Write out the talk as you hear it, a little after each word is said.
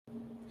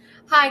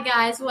Hi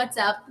guys, what's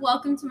up?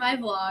 Welcome to my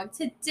vlog.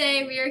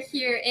 Today we are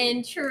here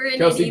in Trinity.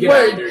 Kelsey, get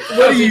out of here.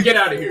 Kelsey, get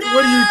out of here. No!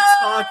 What are you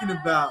talking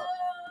about?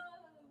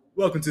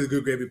 Welcome to the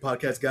Good Gravy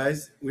Podcast,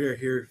 guys. We are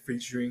here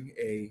featuring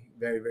a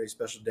very, very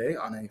special day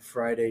on a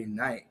Friday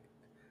night.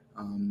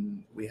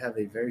 We have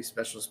a very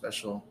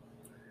special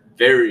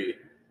Very,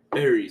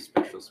 very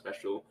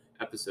special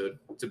episode.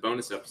 It's a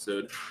bonus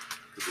episode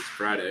because it's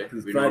Friday.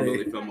 We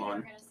normally film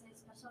on.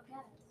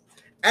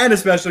 and a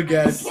special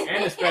guest.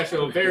 And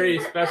a very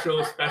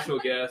special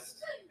guest.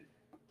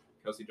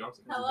 Kelsey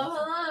Johnson.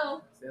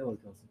 Hello. Say hello,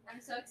 Kelsey. I'm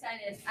so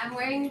excited. I'm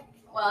wearing,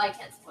 well, I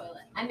can't spoil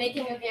it. I'm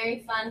making a very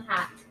fun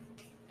hat.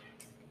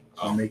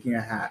 I'm making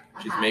a hat.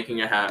 She's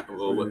making a hat.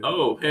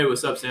 Oh, hey,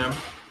 what's up, Sam?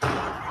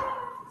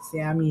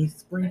 Sammy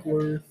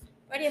Sprinkworth.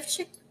 Why do you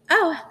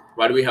have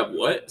Why do we have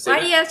what? Why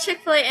do you have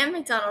Chick-fil-A and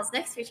McDonald's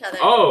next to each other?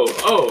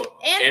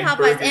 And Popeyes.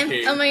 Burger And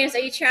King. oh my goodness, are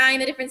you trying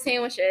the different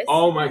sandwiches?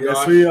 Oh my Yes,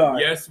 gosh. we are.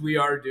 Yes, we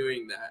are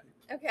doing that.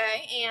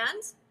 Okay,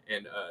 and?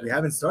 And We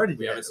haven't started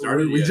We yet. haven't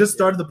started We yet. just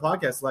started the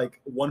podcast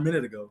like 1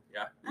 minute ago.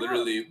 yeah,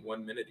 literally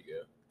 1 minute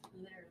ago.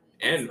 Literally.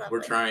 And That's we're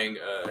lovely. trying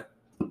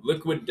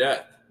liquid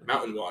death,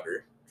 mountain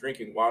water,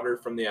 drinking water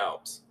from the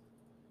Alps.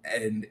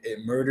 And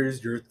it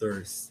murders your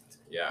thirst.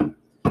 Yeah,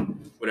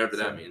 whatever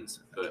that means.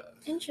 But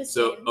Interesting.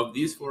 so, of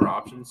these four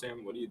options,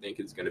 Sam, what do you think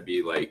is going to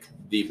be like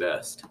the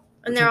best?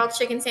 And they're all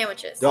chicken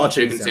sandwiches. They're all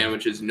Chicken chicken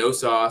sandwiches, no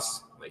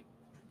sauce. Like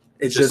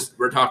It's just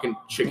we're talking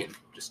chicken,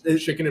 just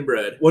chicken and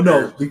bread. Well,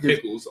 no, or because-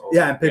 pickles.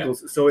 yeah, and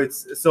pickles. So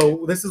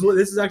this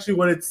is actually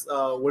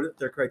what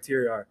their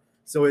criteria are.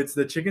 So it's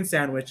the chicken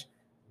sandwich,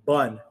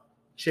 bun,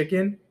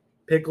 chicken,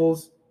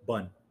 pickles,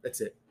 bun.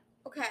 That's it.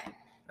 Okay.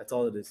 That's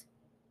all it is.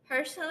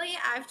 Personally,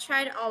 I've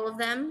tried all of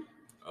them,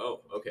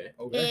 Oh, okay.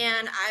 Okay.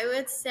 and I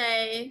would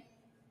say,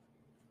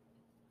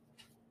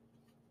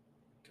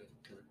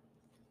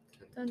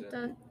 dun,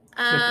 dun,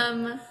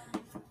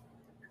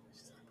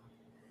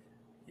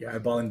 Yeah,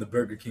 eyeballing the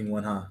Burger King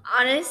one, huh?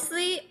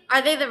 honestly,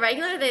 are they the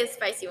regular or are they the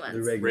spicy ones?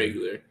 The regular.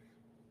 Regular.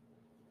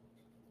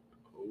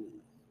 Oh,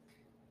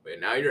 wait,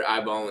 now you're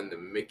eyeballing the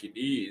Mickey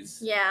D's.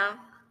 Yeah.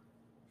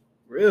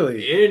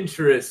 Really?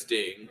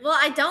 Interesting. Well,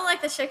 I don't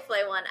like the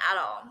Chick-fil-A one at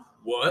all,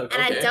 What?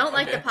 and I Okay, don't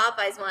like okay. the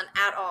Popeyes one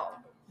at all.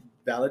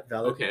 Valid.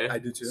 Okay. I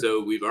do too.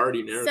 So we've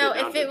already narrowed So it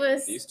down if it to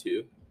was- these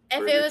two. If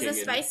Burger it was King a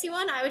and- spicy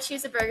one, I would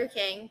choose a Burger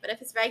King, but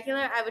if it's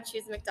regular, I would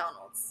choose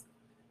McDonald's.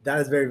 That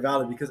is very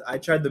valid because I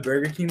tried the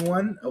Burger King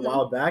one a Mhm.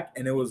 while back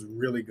and it was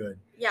really good.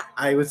 Yeah.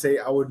 I would say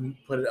I wouldn't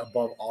put it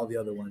above all the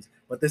other ones.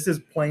 But this is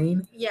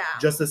plain, Yeah.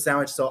 just a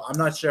sandwich, so I'm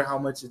not sure how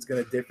much it's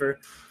gonna differ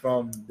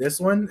from this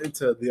one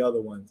to the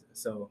other ones.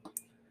 So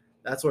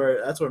that's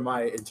where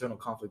my internal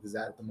conflict is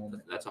at the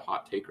moment. That's a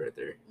hot take right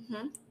there.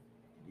 hmm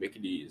Mickey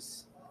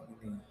D's.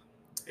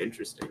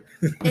 Interesting.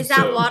 Is that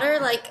So- water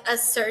like a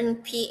certain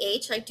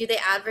pH? Like, do they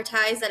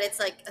advertise that it's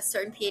like a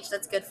certain pH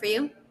that's good for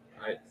you?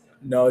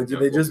 No,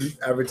 they just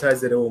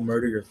advertise that it will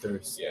murder your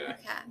thirst. Yeah.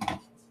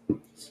 Okay.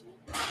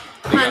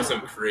 They got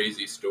some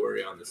crazy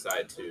story on the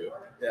side too.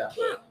 Yeah.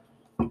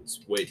 But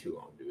it's way too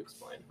long to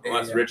explain.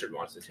 Unless Yeah. Richard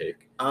wants to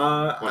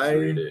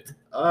read it.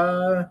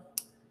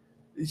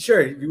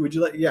 Sure. Would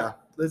you like? Yeah.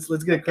 Let's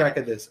get a crack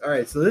at this. All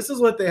right. So this is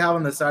what they have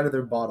on the side of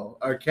their bottle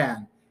or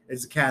can.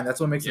 It's a can. That's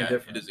what makes Yeah, them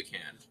different. it is a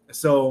can.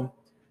 So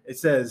it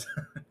says,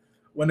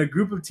 when a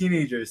group of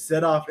teenagers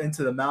set off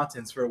into the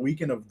mountains for a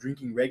weekend of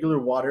drinking regular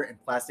water in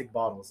plastic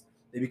bottles,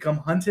 they become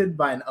hunted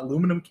by an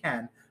aluminum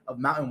can of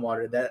mountain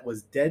water that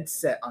was dead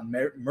set on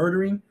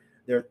murdering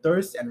their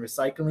thirst and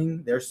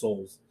recycling their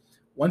souls.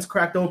 Once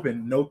cracked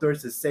open, no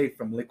thirst is safe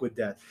from liquid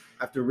death.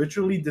 After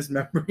ritually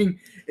dismembering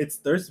its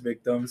thirst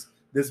victims,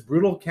 this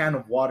brutal can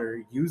of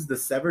water used the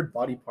severed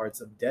body parts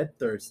of dead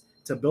thirst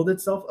to build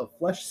itself a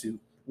flesh suit,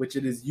 which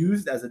it is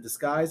used as a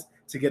disguise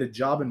to get a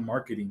job in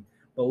marketing.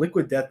 But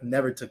liquid death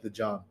never took the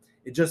job.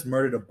 It just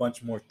murdered a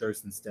bunch more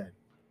thirst instead.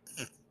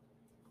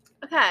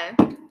 Okay.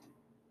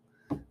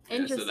 Yeah,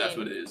 Interesting. so that's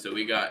what it is. So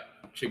we got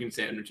chicken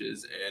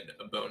sandwiches and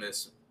a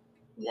bonus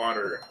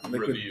water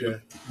Liquid review.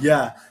 death.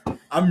 Yeah,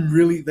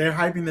 they're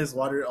hyping this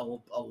water a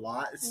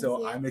lot, so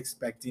Mhm. I'm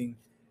expecting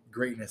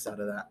greatness out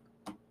of that.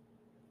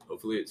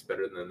 Hopefully it's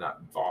better than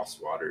that Voss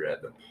water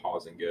at the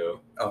Pause and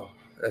Go. Oh,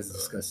 that's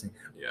disgusting.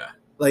 Yeah.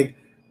 Like,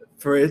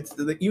 for it,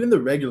 even the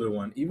regular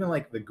one, even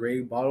like the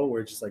gray bottle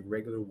where it's just like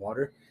regular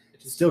water, It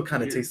just still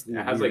kinda weird. tastes It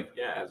has weird.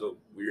 it has a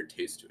weird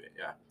taste to it.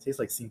 Yeah. tastes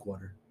like sink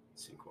water.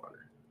 Sink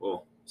water.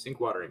 Well, sink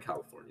water in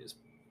California is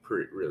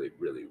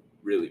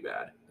really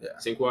bad. Yeah.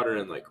 Sink water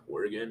in like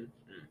Oregon,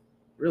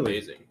 Really,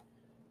 amazing.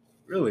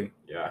 really.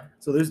 Yeah.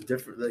 So there's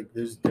different.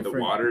 The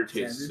water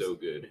tastes standards? so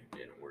good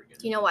in Oregon.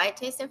 Do you know why it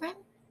tastes different?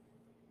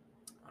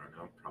 I don't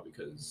know. Probably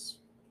because.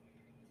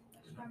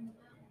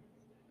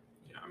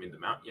 Yeah, I mean the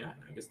mount. Yeah,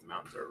 I guess the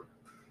mountains are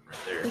right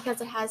there.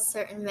 Because it has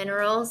certain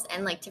minerals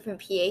and like different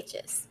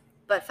pHs.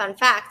 But fun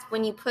fact,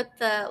 when you put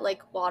the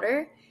like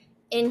water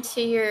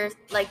into your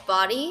like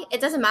body,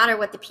 it doesn't matter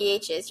what the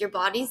pH is. Your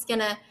body's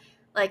gonna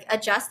like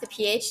adjust the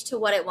pH to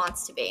what it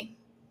wants to be.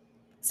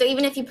 So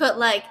even if you put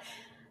like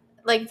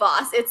like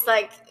Voss, it's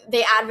like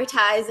they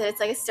advertise that it's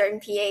like a certain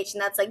pH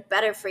and that's like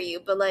better for you.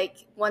 But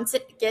like once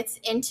it gets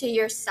into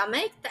your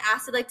stomach, the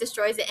acid like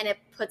destroys it and it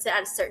puts it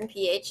at a certain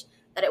pH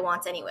that it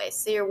wants anyway.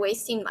 So you're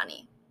wasting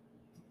money.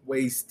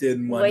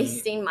 Wasting money.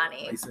 Wasting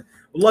money.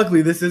 Well,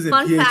 luckily, this isn't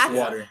Fun pH fact.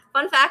 water.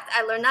 Fun fact,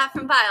 I learned that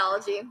from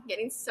biology. I'm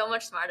getting so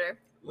much smarter.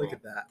 Look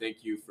at that.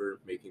 Thank you for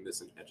making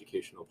this an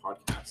educational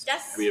podcast.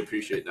 Yes. We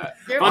appreciate that.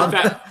 You're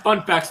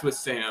Fun facts with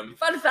Sam.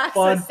 Fun facts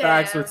Fun with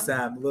facts Sam. with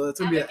Sam. Well, that's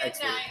going to be an Have a good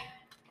extra. night.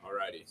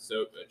 Alrighty.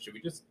 So should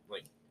we just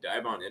like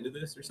dive on into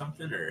this or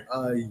something?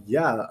 Or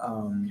Yeah.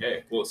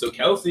 okay. Well, so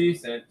Kelsey,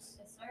 since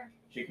Yes, sir.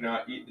 she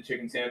cannot eat the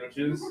chicken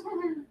sandwiches,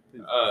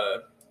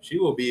 she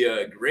will be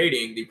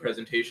grading the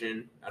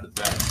presentation out of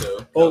that. So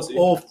Kelsey.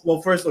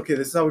 Well, first, okay,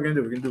 this is how we're going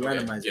to do. We're going to do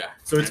randomize. Yeah.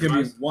 So it's going to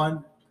be randomize.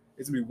 one.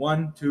 It's going to be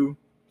 1, 2,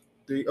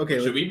 3. Okay.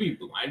 Should we be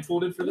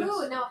blindfolded for this?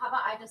 Ooh, no, how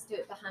about I just do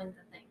it behind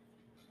the thing?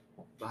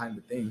 Behind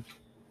the thing.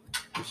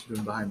 We should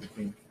do it behind the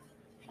thing.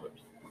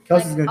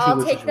 Kelsey's going to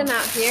I'll take them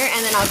out here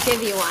and then I'll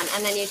give you one.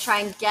 And then you try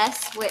and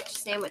guess which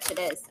sandwich it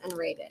is and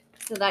rate it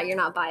so that you're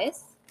not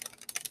biased.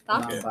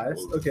 Thoughts? Okay.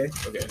 Non-biased. Okay.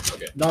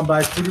 Okay.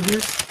 Non-biased food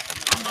reviews.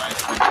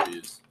 Non-biased food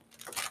reviews.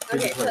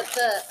 Here's Okay, a plate.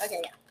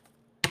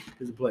 yeah.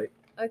 Here's a plate.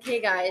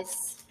 Okay,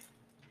 guys.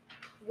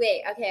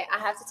 Wait, okay, I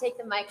have to take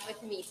the mic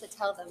with me to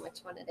tell them which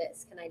one it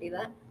is. Can I do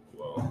that?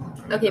 Whoa.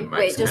 Okay, The mic's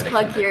wait, just kinda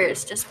plug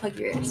yours. Just plug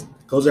your ears.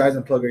 Close your eyes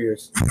and plug your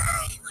ears.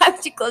 Why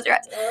would you close your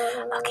eyes?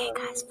 Okay,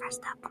 guys,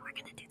 first up, we're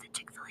going to do the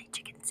Chick-fil-A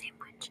chicken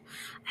sandwich.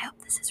 I hope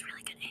this is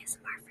really good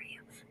ASMR for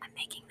you. I'm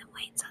making them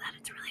wait so that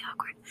it's really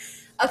awkward.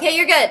 Okay,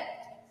 you're good.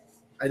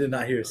 I did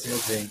not hear a single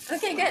thing.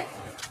 Okay, good.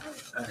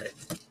 All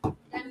right.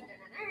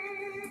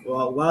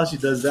 Well, while she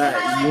does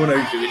that, you want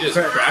to Should we just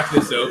crack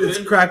this open?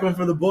 Let's crack one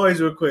for the boys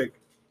real quick.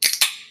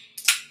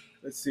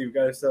 Let's see. We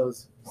got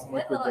ourselves some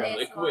liquid Little there. ASMR.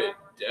 Liquid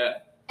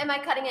death. Am I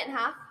cutting it in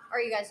half? Or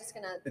are you guys just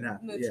going In half,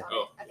 to mooch yeah. on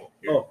Oh. it? Okay,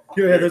 Here. Oh,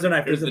 here, there's a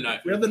knife. Here's There's the a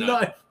knife. We have the Here's the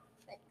knife.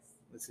 thanks.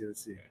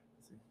 Let's see.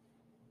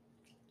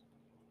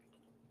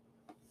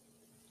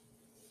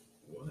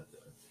 What the?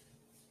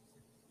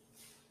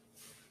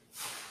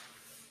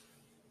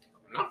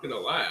 I'm not gonna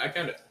lie, I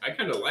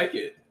kind of like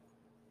it.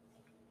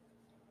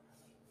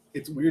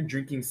 It's weird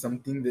drinking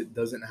something that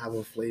doesn't have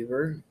a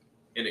flavor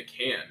In a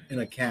can. in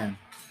a can.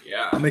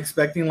 Yeah. I'm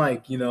expecting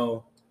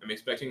I'm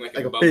expecting like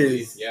Like a a bubbly.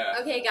 fizz. Yeah.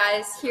 Okay,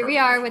 guys, here we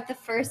are with the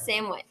first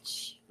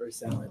sandwich. first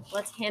sandwich.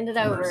 Let's hand it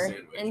First over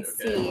sandwich, and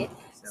okay.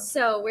 see.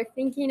 So we're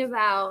thinking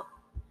about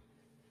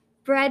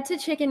bread to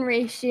chicken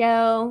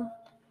ratio,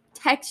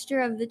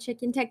 texture of the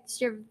chicken,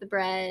 texture of the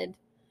bread.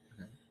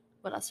 Okay.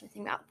 What else are we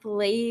thinking about?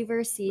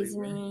 Flavor,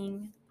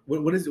 seasoning.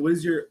 What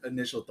is your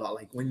initial thought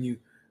like when you?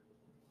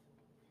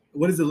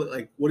 What is it look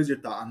like? What is your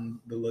thought on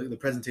the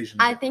presentation?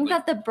 I think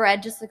that the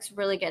bread just looks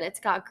really good. It's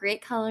got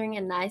great coloring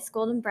and nice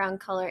golden brown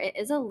color. It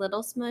is a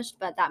little smushed,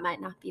 but that might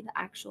not be the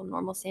actual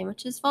normal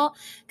sandwich's fault.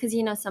 Because,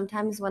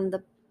 sometimes when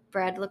the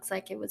bread looks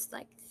like it was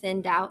like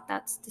thinned out,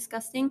 that's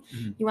disgusting.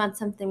 Mhm. You want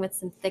something with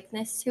some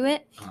thickness to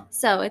it. Uh-huh.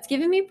 So it's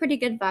giving me pretty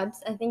good vibes.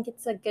 I think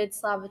it's a good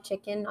slab of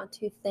chicken, not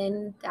too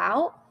thinned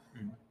out.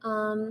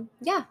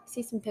 Yeah,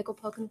 see some pickle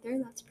poking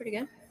through. That's pretty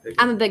good.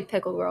 I'm a big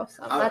pickle girl,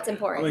 so that's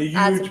important. I'm a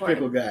That's huge important.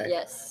 pickle guy.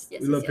 Yes. We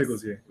love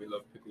pickles here. We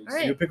love pickles. All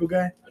right. You a pickle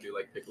guy? I do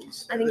like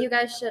pickles. I think you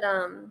guys should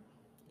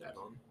That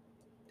on.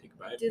 Take a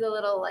bite. do the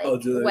little like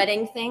do the-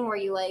 wedding thing where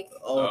you like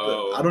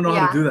Oh. I don't know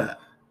how to Yeah. do that.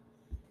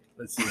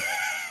 Let's see.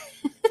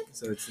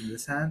 So it's in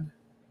this hand.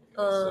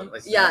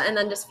 like yeah, that. and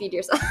then just feed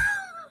yourself.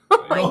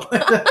 Oh my Oh.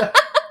 god.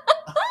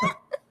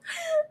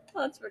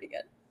 That's pretty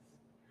good.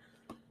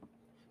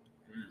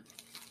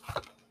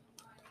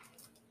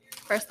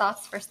 First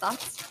thoughts.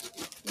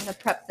 I'm gonna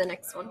prep the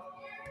next one.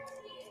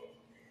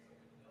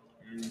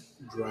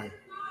 Dry.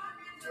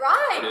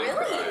 Dry, It is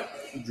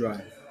really?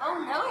 Dry.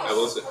 Oh no. I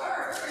will say.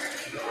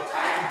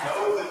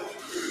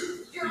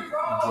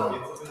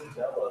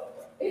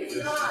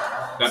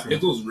 That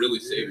pickle's really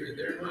savory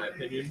there, in my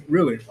opinion.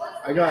 Really?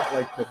 I got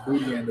like the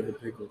booty end of the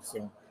pickle,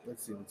 so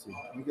let's see.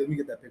 Let me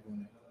get that pickle in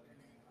there.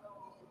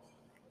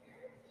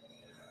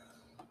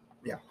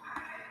 Yeah.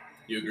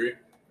 You agree?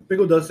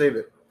 Pickle does save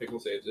it. Pickle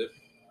saves it.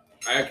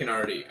 I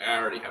already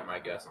have my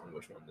guess on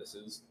which one this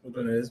is. Which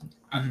one it is?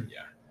 Yeah.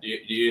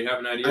 Do you have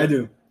an idea? I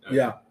do. Okay.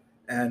 Yeah.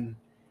 And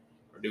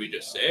Or do we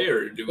just say,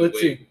 or do we let's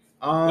wait? see.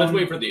 Let's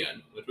wait for the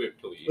end. Let's wait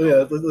till we eat.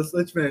 Yeah,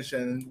 let's finish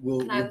and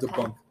we'll Can I have a pen?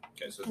 debunk.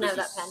 Okay, so Can I this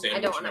have is that pen? I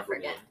sandwich don't wanna number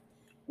forget. one.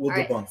 We'll All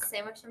right, debunk.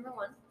 sandwich number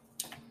 1.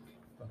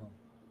 Uh-huh.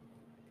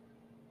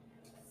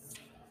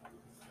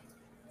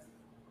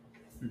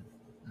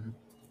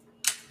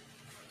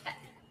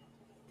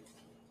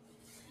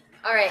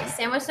 All right,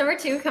 sandwich number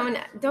 2 coming.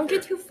 Don't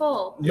get too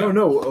full. No.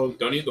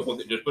 Don't eat the whole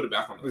thing. Just put it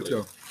back on the Let's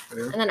plate. go.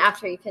 There. And then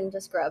after you can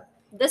just grub.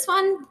 This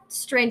one,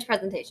 strange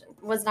presentation.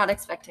 Was not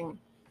expecting.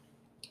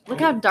 Look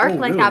how dark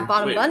really? that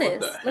bottom Wait, bun what is.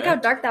 the Look how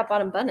heck? dark that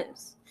bottom bun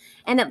is.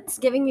 And it's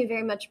giving me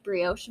very much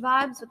brioche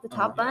vibes with the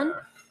top bun, Yeah.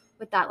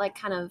 with that like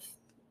kind of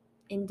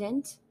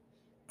indent.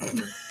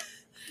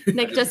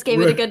 Nick just gave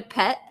it a good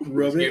pet.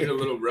 Rub Just give it it. a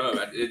little rub.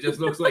 It just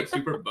looks like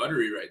super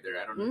buttery right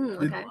there. I don't know.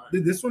 Okay.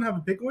 Did this one have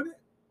a pickle in it?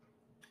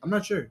 I'm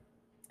not sure.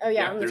 Oh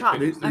yeah, Yeah, on the there's top.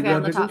 pickles. They Okay, got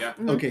on the top. pickles?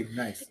 Mhm. Okay,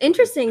 nice.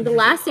 Interesting. The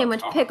last On sandwich,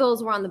 top.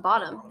 pickles were on the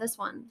bottom. This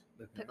one,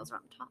 pickles were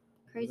on the top.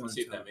 Crazy. Let's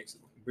see if that makes a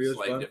Brioche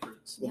slight bun?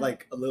 difference. With Yeah.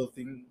 like a little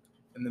thing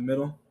in the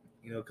middle,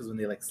 because when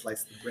they like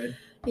slice the bread.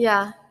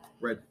 Yeah,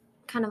 Bread.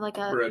 kind of like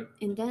a Bread.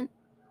 indent.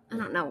 I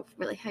don't know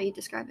really how you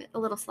describe it. A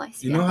little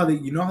slice. You know how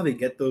they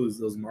get those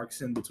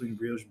marks in between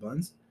brioche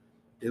buns?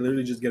 They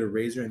literally just get a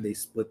razor and they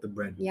split the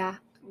bread. Yeah,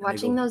 they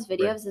watching go those bread.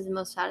 videos is the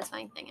most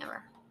satisfying thing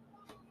ever.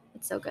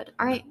 It's so good.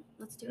 All right,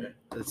 let's do it.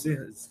 Let's see.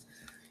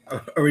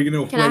 Are we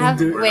gonna Can I have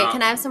We're wait? not.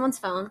 Can I have someone's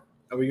phone?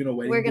 Are we gonna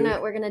wedding? We're do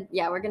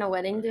it? gonna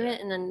wedding do it,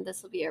 and then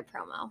this will be our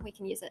promo. We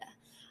can use it.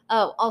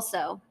 Oh,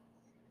 also,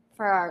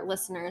 for our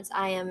listeners,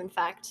 I am in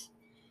fact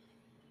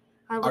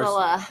a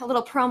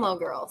little promo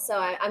girl. So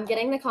I'm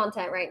getting the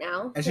content right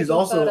now. And she's taking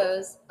also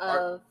photos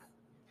of.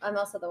 I'm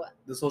also the what?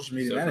 The social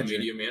media Social manager.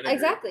 media manager.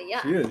 Exactly.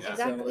 Yeah. She is. Yeah.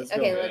 Exactly. So let's go.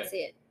 Okay, Okay. let's see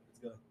it.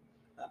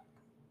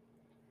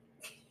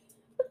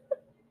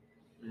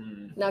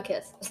 Mm. Now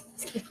kiss.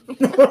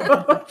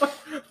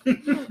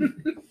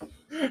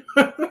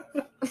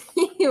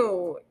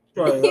 Ew.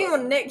 Ew,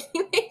 Nick,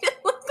 you made it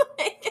look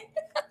like.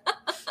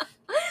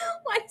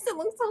 Why does it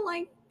look so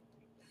like?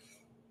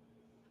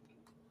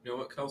 You know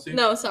what, Kelsey?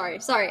 No, sorry.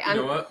 You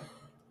know what?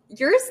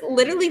 Yours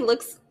literally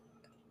looks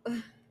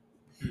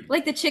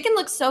like the chicken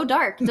looks so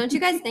dark. Don't you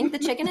guys think the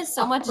chicken is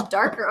so much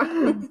darker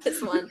on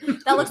this one?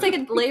 That looks like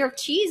a layer of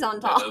cheese on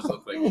That top. does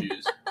look like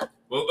cheese.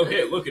 Well,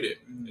 okay, look at it.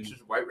 It's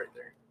just white right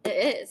there.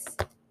 It is.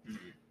 Mhm.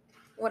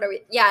 What are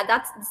we? Yeah,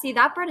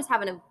 that bread is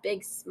having a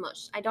big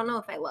smush. I don't know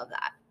if I love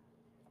that.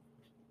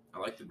 I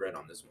like the bread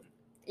on this one.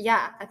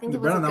 Yeah, I think The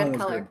it was bread a on that good one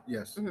was color. good.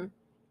 Yes. Mhm.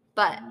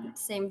 But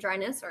same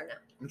dryness or no?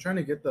 I'm trying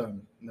to get the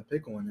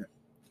pickle in it.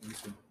 Let me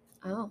see.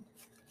 Oh.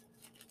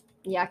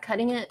 Yeah,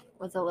 cutting it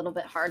was a little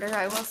bit harder,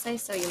 I will say,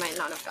 so you might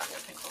not have gotten a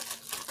pickle.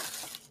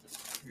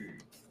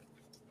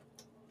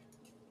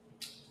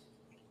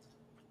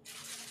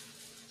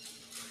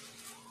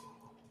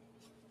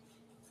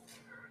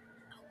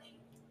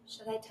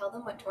 Should I tell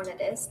them which one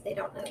it is? They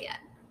don't know yet.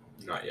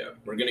 Not yet.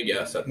 We're gonna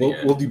guess at the We'll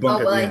end.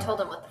 debunk Oh, well, it. I Yeah. told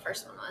them what the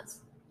first one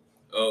was.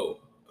 Oh,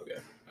 okay.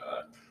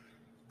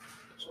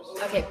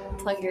 Okay,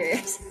 plug your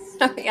ears.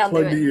 Okay, I'll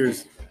Plug do the it.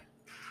 ears.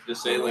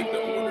 Just say like the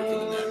order for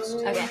the next.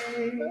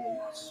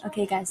 Okay.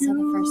 Okay, guys. So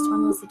the first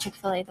one was the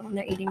Chick-fil-A, the one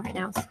they're eating right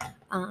now.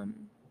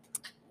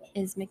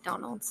 Is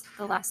McDonald's.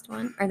 The last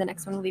one, or the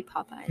next one will be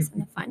Popeyes,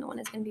 and the final one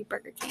is going to be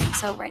Burger King.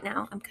 So right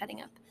now, I'm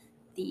cutting up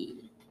the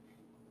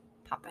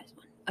Popeyes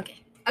one.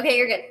 Okay. Okay,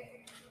 you're good.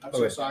 I'm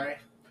so sorry.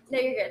 No,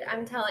 you're good.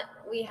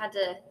 We had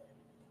to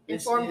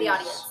This inform the is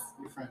audience.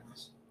 Your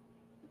friends.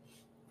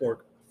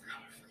 Fork.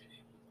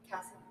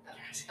 Cassie.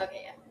 Oh,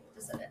 okay, yeah.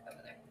 Just set it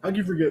over there. How'd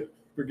you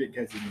forget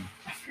Cassie?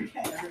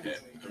 Okay.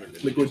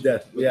 Liquid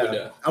Death. Liquid Yeah.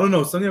 Death. I don't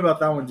know. Something about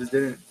that one just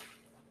didn't.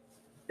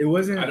 It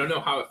wasn't. I don't know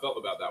how I felt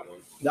about that one.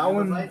 That You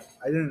one know what?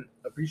 I didn't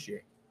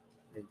appreciate.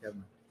 Hey,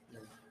 Kevin.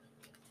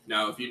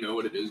 Now, if you know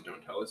what it is,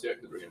 don't tell us yet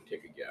because we're gonna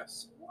take a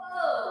guess.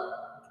 Whoa.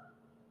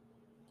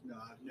 No,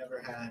 I've never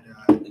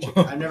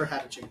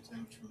had a chicken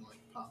sandwich from like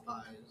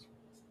Popeyes.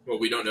 Well,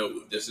 we don't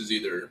know. This is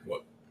either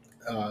what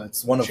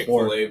It's one of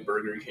four. Chick-fil-A,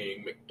 Burger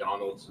King,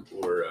 McDonald's,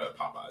 or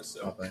Popeyes.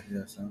 So Popeye,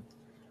 yeah, so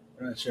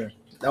I'm not sure.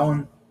 That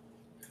one,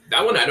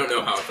 that one, I don't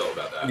know how I felt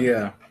about that.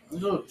 yeah.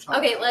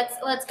 Okay,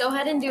 let's go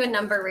ahead and do a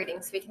number rating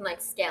so we can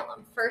like scale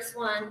them. First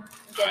one,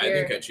 get I your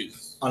think I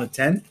choose. On a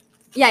 10?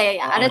 yeah.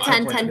 Out of on a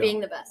 10, point 10 scale. being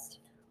the best.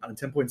 On a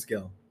 10-point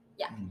scale.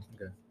 Yeah.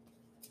 Okay.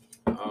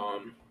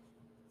 Um,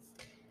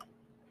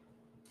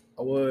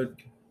 I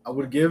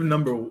would give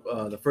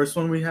the first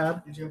one we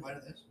had. Did you have a bite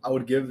of this? I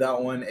would give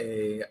that one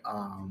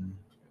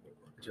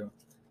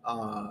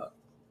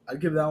I'd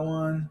give that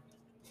one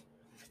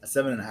a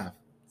 7.5.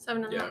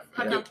 7.5. Yeah,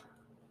 How I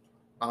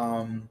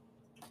come?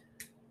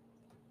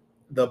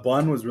 The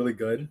bun was really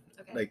good.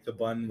 Okay. Like the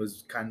bun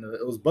was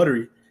it was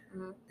buttery.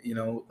 Mhm. You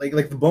know, like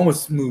the bun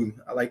was smooth.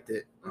 I liked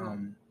it.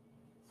 Mhm.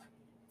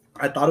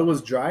 I thought it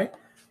was dry,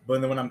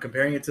 but then when I'm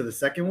comparing it to the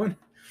second one,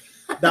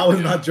 that was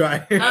not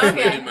dry.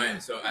 Okay. in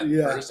mind. So at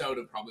Yeah. first, I would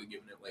have probably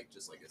given it like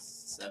just like a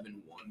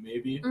 7-1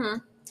 maybe.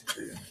 Mhm.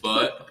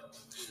 But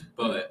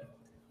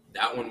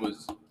that one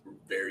was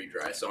very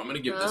dry. So I'm gonna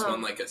give this Oh.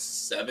 one like a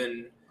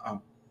 7-8.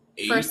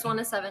 First one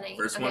is 7.8.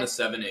 First one is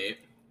 7-8.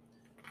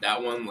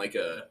 That one like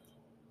a.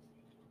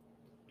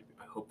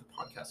 I hope the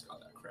podcast got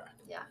that crack.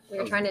 Yeah, we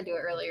were trying to do it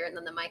earlier and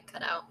then the mic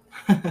cut out.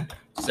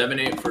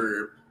 7-8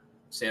 for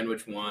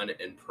sandwich one,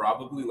 and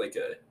probably like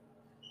a.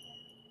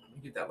 I'm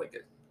gonna give that like a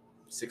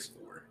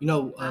 6-4. You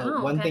know,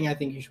 Oh, one okay. thing I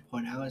think you should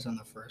point out is on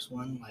the first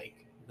one, like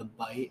the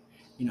bite.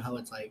 You know how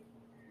it's like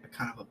a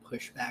kind of a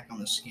pushback on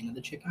the skin of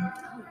the chicken.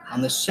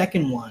 On the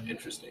second one,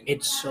 Interesting.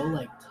 it's so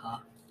like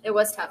tough. It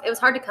was tough. It was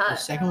hard to The cut.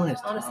 second one is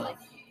honestly.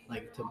 tough,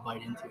 like to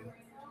bite into,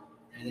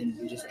 and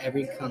then just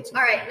every concept.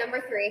 All right,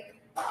 number 3.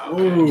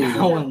 Ooh. That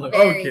one looks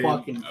Okay.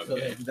 fucking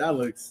Okay. good. That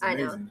looks I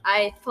know. amazing.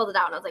 I pulled it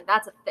out and I was like,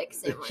 that's a thick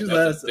sandwich.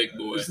 That's a big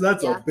boy.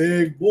 That's Yeah. a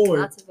big boy.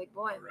 That's a big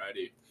boy.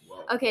 Alrighty.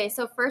 Well, Okay,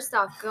 so first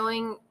off,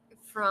 going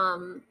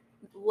from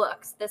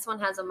looks. This one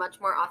has a much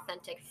more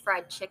authentic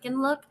fried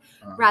chicken look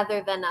Uh,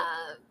 rather than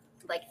a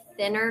like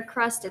thinner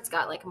crust. It's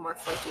got like a more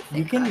flaky thick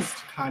You can crust.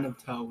 kind of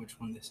tell which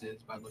one this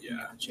is by looking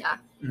Yeah. at the chicken.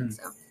 Mhm.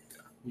 So,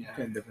 Yeah.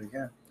 Okay, definitely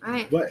can. all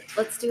right, But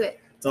let's do it.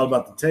 it's all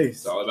about the taste.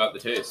 It's all about the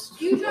taste.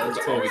 That's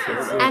That's all we care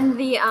about. And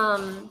the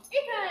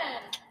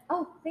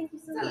oh, thank you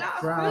so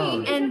much.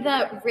 Brown. And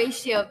the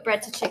ratio of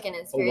bread to chicken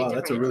is Oh, very wow,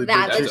 different. that's a really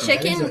that big the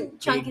chicken. chicken That is a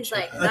chunk big is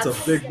like chicken. That's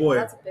a big boy.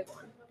 That's a big one.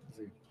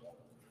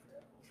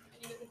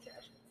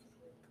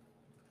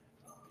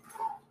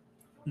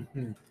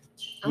 Mhm.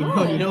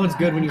 You know it's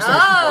good when you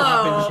start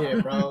Oh. dropping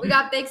shit, bro. We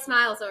got big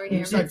smiles over When here.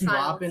 you start Big smiles.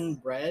 dropping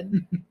bread.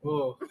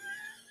 Oh.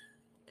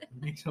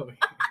 Mix over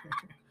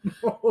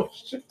Oh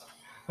shit!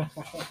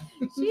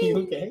 here. You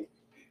okay?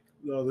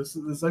 No, this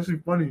is actually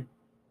funny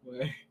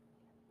What?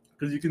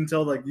 because you can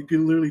tell, like, you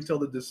can literally tell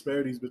the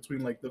disparities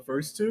between like the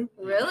first two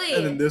Really?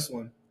 and then this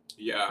one.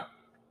 Yeah.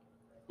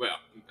 Well,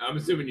 I'm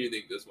assuming you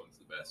think this one's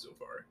the best so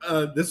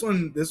far. This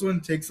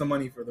one takes some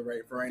money for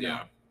right Yeah.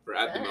 now. For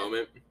at the Good.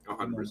 moment,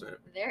 100%.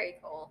 Very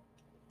cool.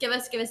 Give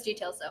us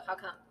details though. How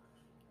come?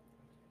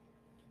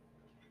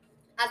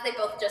 As they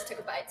both just took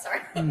a bite. Sorry.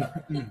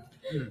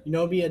 You know,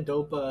 it'd be a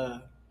dope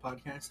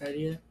podcast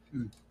idea.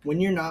 Mm. When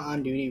you're not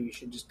on duty, we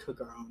should just cook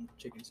our own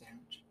chicken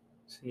sandwich.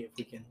 See if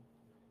we can.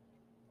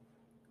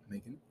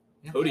 Making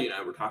Cody and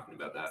I were talking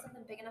about that.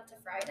 Something big enough to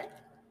fry it in?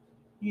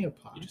 Yeah,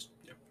 pot. You just,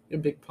 yeah. A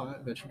big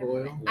pot, vegetable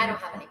oil. I don't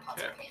have any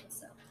pots or Okay.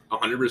 pans, so.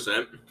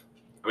 100%.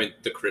 I mean,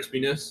 the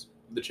crispiness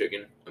of the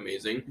chicken,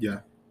 amazing. Yeah.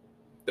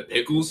 The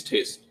pickles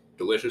taste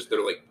delicious.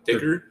 They're like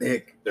thicker.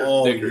 thick. They're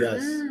Oh thicker.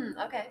 yes,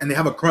 Okay. and they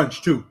have a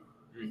crunch too.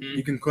 Mhm.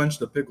 You can crunch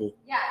the pickle.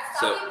 Yeah,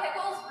 So- soggy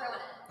pickles ruin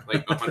it.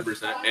 Like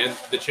 100%. And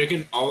the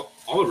chicken all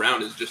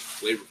around is just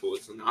flavorful.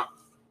 It's not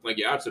like,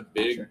 yeah, it's a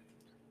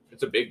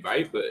big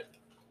bite, but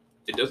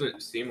it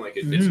doesn't seem like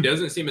it. It Mhm.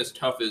 doesn't seem as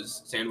tough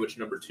as sandwich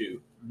number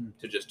 2 Mhm.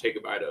 to just take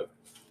a bite of.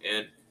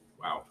 And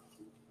wow,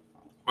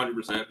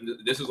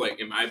 100%. This is like,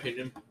 in my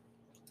opinion,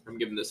 I'm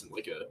giving this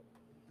like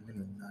I'm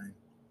giving it a 9.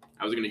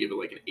 I was gonna give it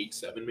like an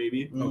 8.7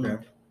 maybe. Mm.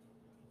 Okay,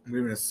 I'm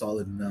giving it a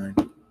solid 9.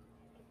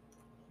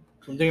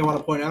 Something I want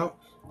to point out.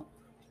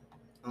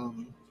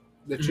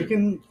 The Mhm.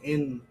 chicken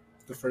in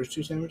the first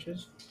two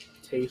sandwiches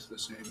taste the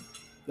same.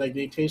 Like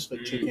they taste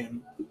like Mm.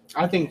 chicken.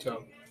 I think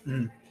so.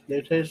 Mm.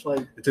 They taste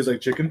like It tastes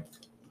like chicken.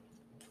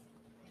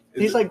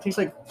 tastes like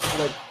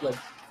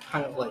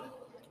kind of like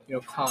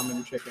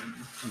common chicken.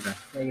 Okay.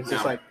 Like it's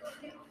just No. like,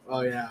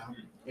 oh yeah,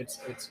 it's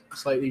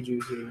slightly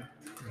juicy.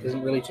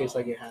 Doesn't really taste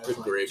like it has Good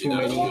like, gravy, too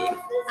that was many. good.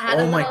 I had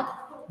Oh a my- little,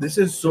 This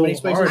is so many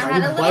spices. hard. I I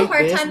had would a little bite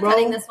hard this, time bro.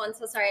 cutting this one,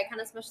 so sorry. I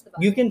kind of smushed the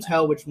bone. You can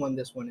tell which one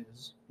this one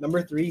is.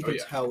 Number 3, you Oh, can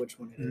yeah. tell which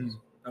one it is.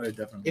 Oh, yeah,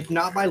 definitely. If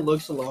not by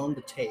looks alone,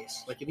 the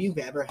taste. Like if you've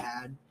ever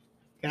had,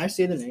 can I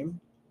say the name?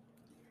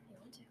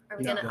 Are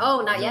we No. gonna?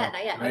 Oh, not No. yet.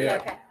 Not yet. Not Okay,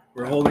 yet. okay.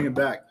 We're holding it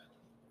back.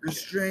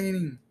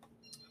 Restraining.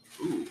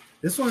 Ooh,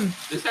 This one.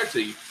 this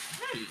actually.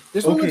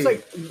 This one Okay.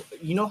 looks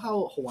like, you know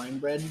how Hawaiian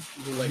bread,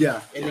 you like,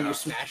 Yeah. and then Yeah. you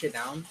smash it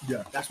down.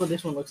 Yeah. That's what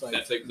this one looks like.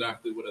 That's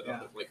exactly what I thought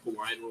Yeah. of. Like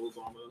Hawaiian rolls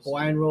almost.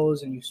 Hawaiian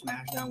rolls, and you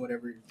smash down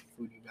whatever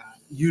food you got.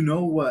 You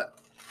know what?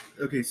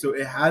 Okay, so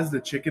it has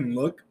the chicken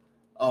look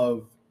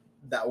of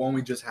that one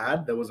we just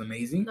had. That was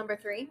amazing. Number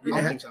 3. Yeah.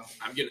 I don't think so.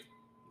 I'm getting.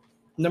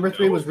 Number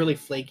 3 No. was really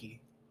flaky.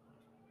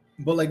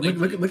 But like,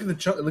 look at the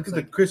chunk. Look at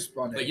the crisp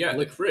on it. Like, yeah,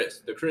 Look- the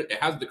crisp. It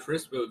has the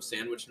crisp of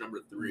sandwich number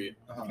 3,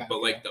 Uh-huh. Okay.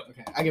 but like the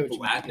Okay, I get what you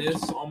mean.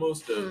 flatness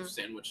almost of Mm.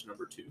 sandwich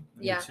number 2. Number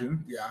Yeah. 2?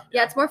 Yeah.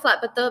 Yeah, it's more flat,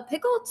 but the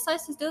pickle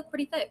slices do look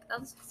pretty thick.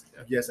 That's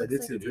Yes, I did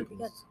looks see like the it's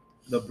pretty pickles.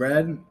 The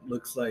bread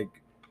looks like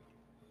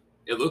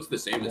It looks the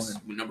same as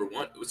number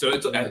 1, so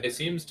it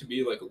seems to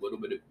be like a little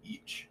bit of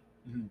each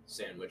Mhm.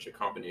 sandwich, a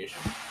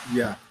combination.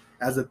 yeah.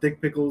 Has the thick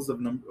pickles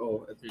of number.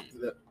 Oh,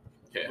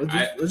 Okay,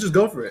 let's just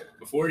go for it.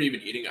 before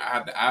even eating,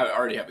 I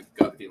already have a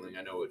gut feeling.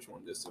 I know which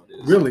one this one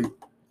is. Really?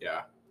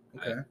 Yeah.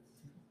 Okay.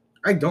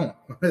 I don't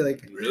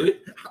like. Really?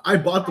 I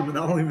bought them and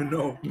I don't even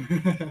know.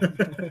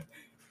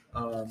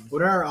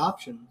 What are our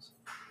options?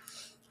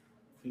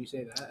 Can you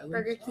say that? at least?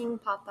 Burger King,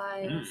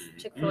 Popeyes, Mm.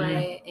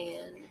 Chick-fil-A,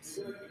 and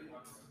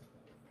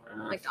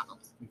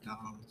McDonald's.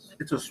 McDonald's.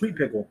 It's a sweet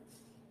pickle.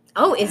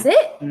 Oh, is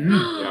it?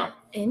 Mhm. Yeah.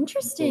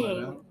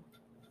 Interesting.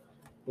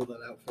 Pull that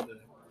out for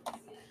the.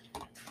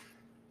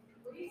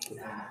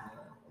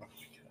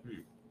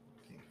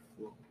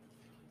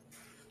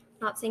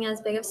 Not seeing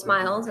as big of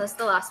smiles as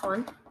the last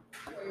one.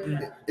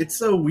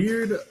 It's a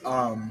weird,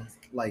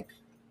 like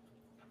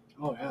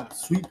Oh yeah.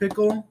 sweet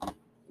pickle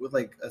with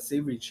like a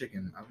savory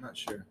chicken. I'm not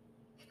sure.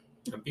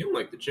 I'm feeling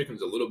like the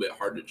chicken's a little bit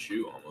hard to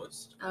chew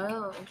almost.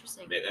 Oh,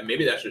 interesting.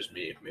 Maybe that's just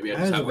me. Maybe I That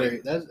just is a have very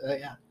like. that's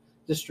yeah.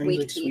 Just strangely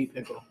Weak teeth. sweet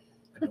pickle.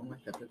 I don't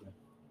like that pickle.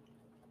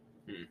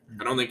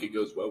 I don't think it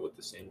goes well with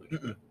the sandwich.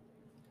 Mm-mm.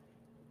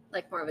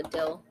 Like more of a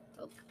dill.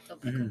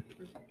 Mhm.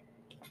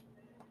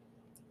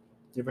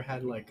 You ever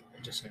had like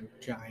just a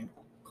giant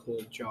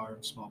cold jar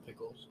of small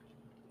pickles?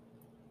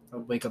 I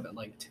would wake up at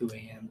like 2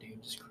 a.m.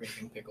 dude, just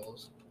craving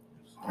pickles.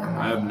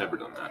 I've never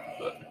done that,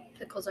 but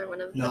Pickles are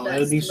one of the No, best it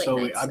would be late so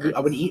night weird. I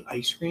would snacks. eat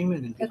ice cream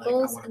and then be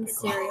Pickles like, I want a and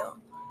pickle. cereal.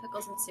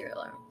 pickles and cereal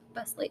are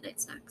best late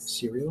night snacks.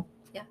 Cereal?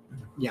 Yeah.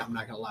 Yeah, I'm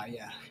not gonna lie.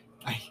 Yeah,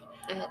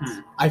 It's,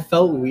 I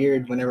felt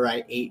weird whenever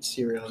I ate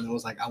cereal and it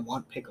was like, I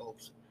want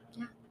pickles.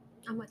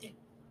 I'm with you.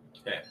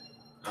 Okay.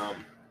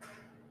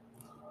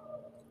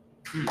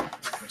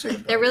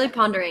 They're really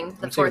pondering the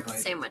Let's take a fourth bite.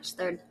 sandwich.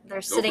 They're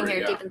sitting for it,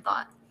 here yeah. deep in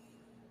thought.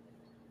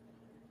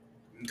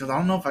 Because I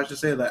don't know if I should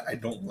say that I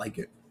don't like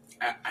it.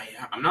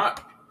 I'm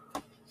not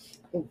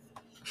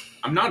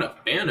a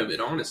fan of it,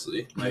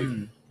 honestly. Like,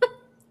 Mm.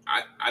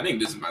 I think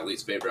this is my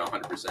least favorite,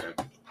 100%.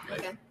 Like,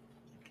 Okay.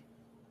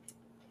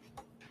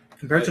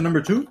 Compared to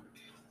number 2?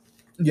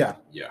 Yeah.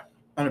 Yeah.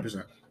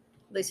 100%.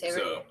 Least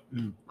favorite. So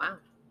Wow.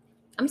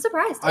 I'm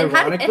surprised. It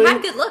had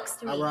Ironically- good looks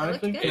to me.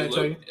 ironically, It looked Can I good.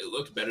 tell you? it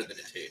looked better than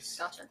it tastes.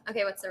 Gotcha.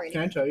 Okay, what's the rating?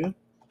 Can I tell you?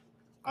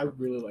 I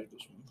really like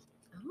this one.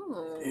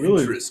 Oh.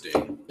 Really?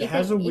 Interesting. It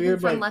has a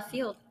weird, from like, left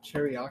field.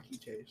 teriyaki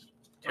taste.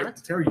 What?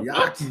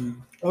 Teriyaki.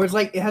 Or it's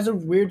like, it has a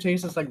weird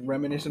taste that's like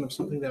reminiscent of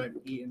something that I've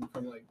eaten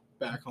from like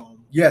back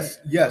home. Yes.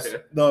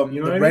 Okay. The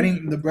You know the what I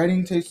breading the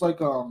breading tastes like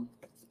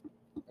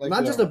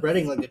Not just the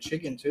breading, like the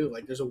chicken too.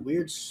 Like there's a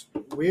weird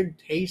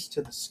taste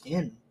to the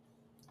skin.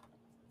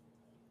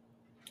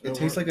 it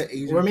tastes like an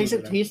Asian. Or it makes food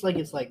it item. taste like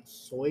it's like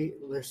soy.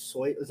 There's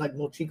soy. It's like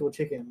mochico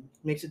chicken.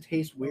 Makes it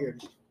taste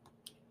weird.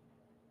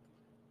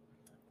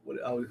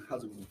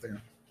 How's it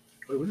going?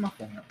 Wait, where's my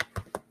phone at?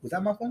 Was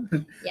that my phone?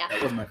 Yeah.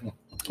 That was my phone.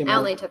 Okay, I Mel,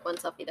 only took one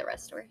selfie. The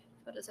rest were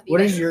photos of you. what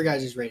guys. is your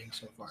guys' rating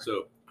so far?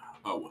 So,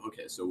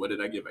 okay. So what did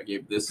I give? I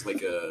gave this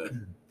like a.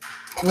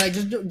 Like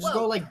just Whoa.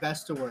 go like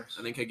best to worst.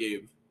 I think I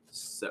gave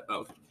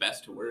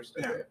best to worst.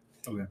 Yeah.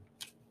 Okay.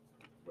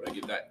 What I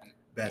give that?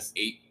 Best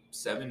 8.7,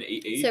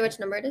 8.8. Say which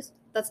number it is.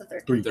 That's the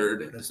third. 3.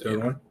 Third. That's the So,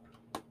 third one.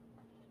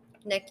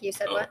 Nick, you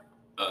said Oh. what?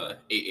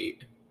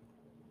 8.8.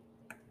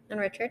 And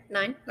Richard, 9.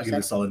 I You give it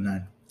a said? solid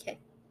 9.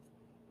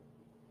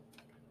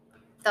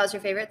 That was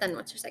your favorite. Then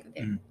what's your second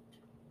favorite?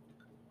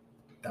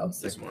 That was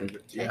This second one.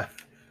 favorite. Yeah.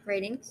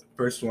 Ratings.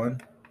 First one.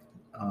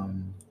 I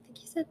think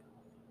you said.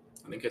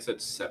 I think I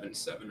said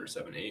 7.7 or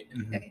 7.8.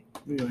 Mhm. Okay.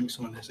 We're doing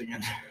some of this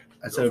again.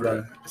 I said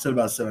about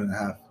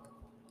 7.5.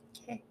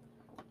 Okay.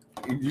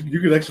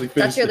 You could actually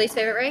finish. That's your it. least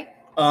favorite, right?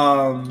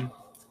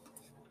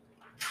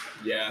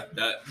 Yeah,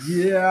 that.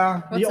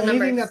 Yeah. What's the the only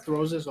thing numbers? that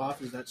throws us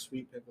off is that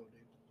sweet pickle,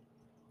 dude.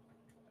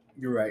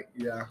 You're right.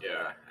 Yeah.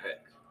 Yeah.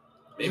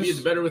 Maybe it's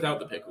better without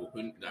the pickle.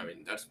 I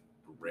mean, that's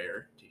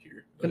rare to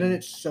hear. But then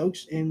it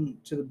soaks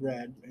into the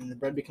bread, and the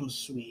bread becomes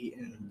sweet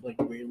and like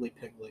weirdly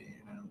pickly.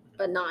 You know?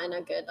 But not in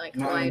a good like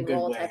Not in a Hawaiian good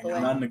roll way, type of no.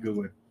 way. Not in a good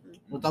way.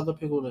 Without the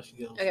pickle, the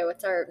skills. Okay,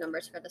 what's our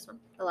numbers for this one?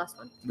 The last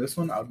one. This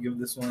one, I'll give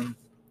this one.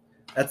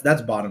 That's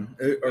bottom.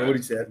 Or what do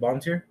you say? That's bottom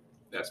tier.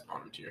 That's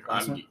bottom tier.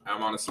 Last one?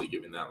 I'm honestly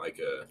giving that like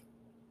a.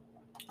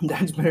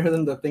 That's better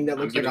than the thing that I'm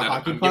looks like giving a that.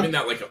 hockey I'm puck. giving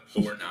that like a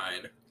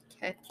 4.9.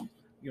 Okay.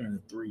 You're in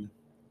a 3.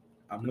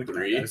 I'm looking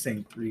 3? at. I'm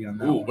saying 3 on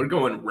that. Ooh, one. we're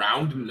going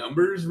round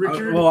numbers,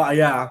 Richard. Well,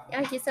 yeah,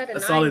 Yeah, he said a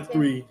 9. solid too.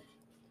 3.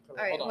 All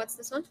right, what's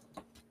this one?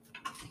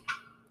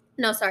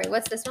 No, sorry.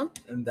 What's this one?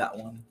 And that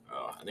one.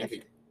 Oh, I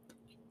think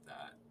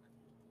that.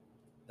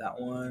 That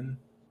one.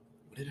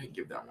 What did I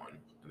give that one?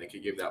 I think I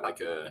gave that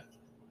like a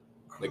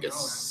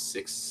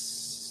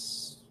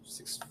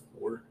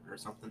 6.4 or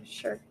something.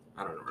 Sure.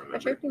 I don't remember.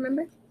 Richard, you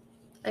remember?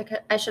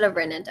 I should have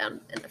written it down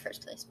in the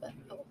first place, but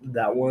oh.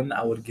 That one,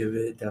 I would give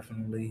it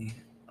definitely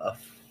a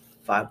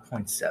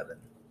 5.7.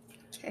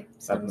 Okay,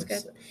 sounds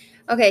good.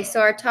 Okay, so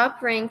our top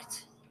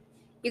ranked,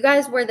 you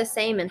guys were the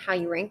same in how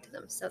you ranked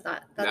them, so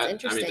that's That- I mean,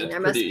 interesting. that's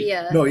there must pretty- be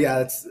a, No, yeah,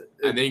 that's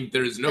I think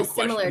there's no a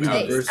similar question about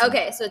taste. it. Universal.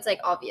 Okay, so it's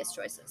like obvious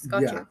choices.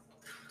 Got Yeah. you.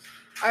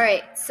 All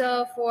right,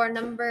 so for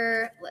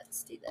number,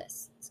 let's do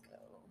this. Let's go.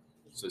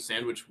 So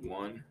sandwich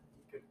 1.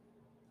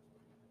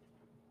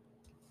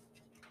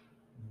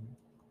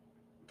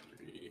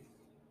 3,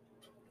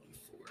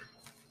 4.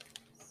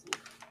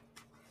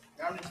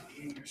 I'm just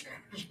eating your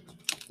sandwich.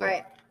 All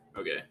right,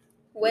 Okay.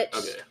 which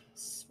Okay.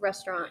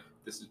 restaurant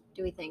This is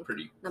do we think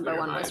pretty number clear in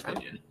 1 my was from?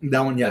 opinion. that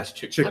one. Yeah, That's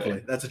Chick-fil-A. Chick-fil-A.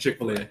 That's a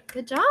Chick-fil-A.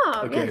 Good job.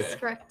 Okay. Yes,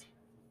 correct.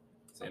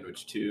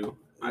 Sandwich 2.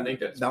 I think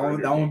that's That one.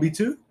 Burger That one King. would be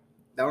 2.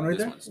 That one right This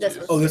there. one's This 2.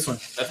 one's Oh, this one.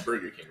 That's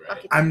Burger King, right?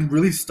 Okay. I'm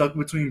really stuck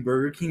between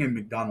Burger King and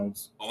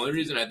McDonald's. Only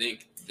reason I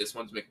think this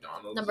one's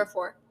McDonald's. Number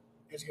 4.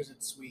 It's because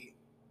it's sweet.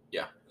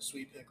 Yeah. The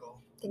sweet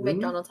pickle. Think Really?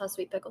 McDonald's has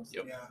sweet pickles?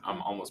 Yep. Yeah.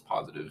 I'm almost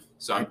positive.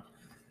 So I'm.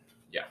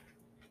 Yeah.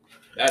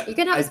 That. You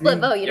can have I a split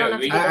think- vote. You don't yeah, have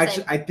to we- be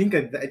the I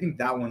same. think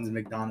that one's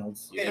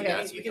McDonald's. Yeah, Okay.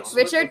 that's We can McDonald's.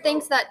 split Richard the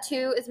thinks vote. that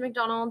 2 is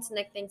McDonald's.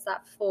 Nick thinks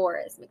that 4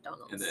 is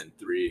McDonald's. And then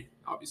 3,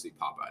 obviously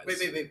Popeyes.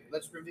 Wait.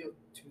 Let's reveal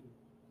 2.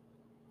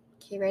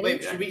 Okay, ready?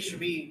 Wait, Yeah. should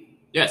we?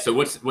 Yeah. So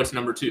what's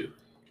number 2?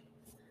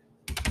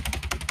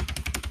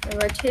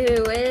 Number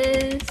 2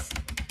 is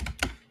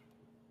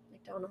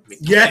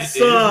McDonald's. Yes, It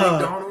is sir.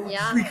 McDonald's?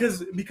 Yeah.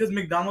 Because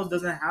McDonald's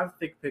doesn't have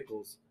thick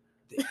pickles.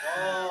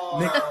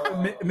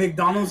 Oh.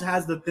 McDonald's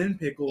has the thin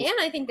pickles. And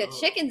I think the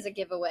chicken's a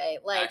giveaway.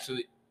 Like,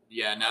 Actually,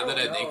 yeah. Now that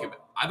Oh, I think no. of it,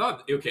 I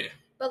thought okay.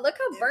 but look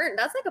how burnt.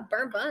 That's like a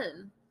burnt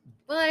bun.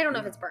 Well, I don't know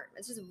if it's burnt.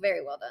 It's just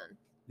very well done.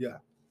 Yeah.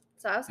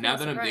 So I was Now kinda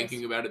that I'm surprised.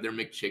 thinking about it, their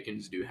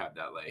McChickens do have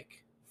that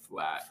like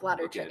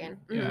Flatter looking. chicken.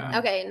 Yeah.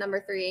 Okay,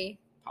 number 3.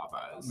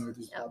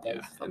 Popeyes. Yep. Yeah,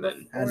 and Number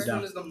then Hands 4.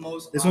 down. is the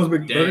most. This one's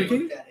Burger Dang.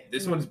 King?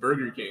 This one's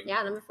Burger King.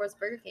 Yeah, number 4 is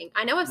Burger King.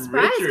 I know, I'm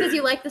surprised because Richard,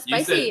 you like the you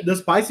said- spicy. The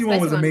spicy one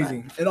Spicy was one, but-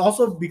 amazing, and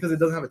also because it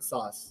doesn't have its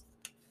sauce.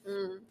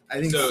 I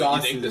think So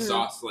sauce you think the is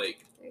sauce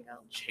like There you go.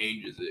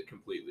 changes it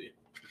completely?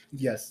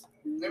 yes.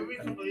 Let me be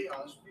completely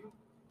honest with you.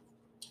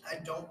 I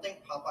don't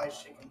think Popeye's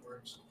chicken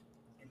works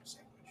in a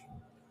sandwich.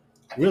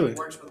 I think Really? it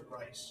works with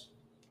rice.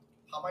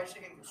 Popeye's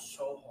chicken goes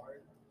so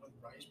hard with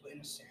rice, but in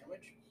a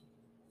sandwich,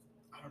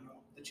 I don't know.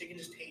 The chicken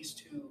just tastes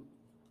too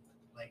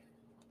like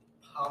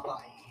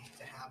Popeye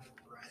to have with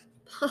bread.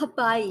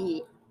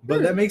 Popeye.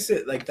 But that makes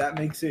it.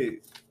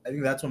 I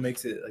think that's what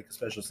makes it like a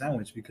special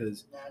sandwich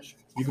because That's,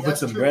 you can put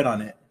some true. bread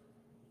on it.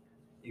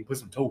 You can put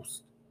some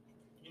toast.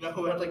 You know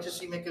who I'd like to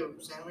see make a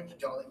sandwich?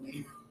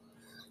 Jollibee.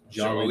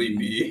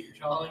 Jollibee.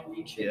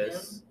 Jollibee chicken.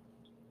 Yes.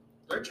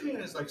 Their chicken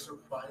is like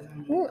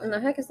surprisingly. What in the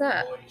heck is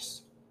that?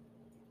 Moist.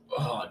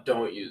 Oh,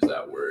 don't use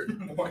that word.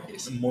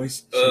 Moist.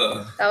 Moist. Ugh.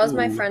 chicken. That was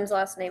my Ooh. friend's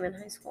last name in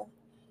high school.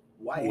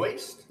 Why?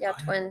 Moist. Yeah,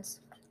 twins.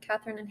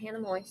 Catherine and Hannah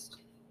Moist.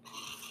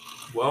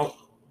 Well,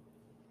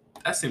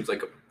 that seems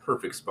like a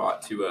perfect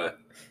spot to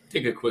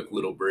take a quick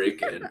little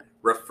break and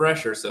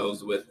refresh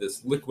ourselves with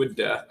this liquid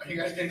death. Are you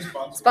guys getting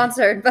sponsored?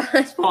 Sponsored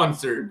by.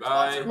 Sponsored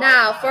by.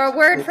 Now, for a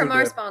word from Liquid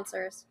our Death.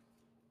 sponsors.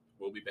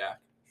 We'll be back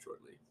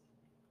shortly.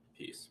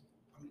 Peace.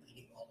 I'm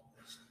eating all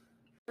of this.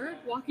 We're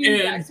walking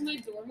And back to my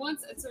dorm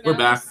once, and so We're now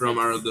back there's from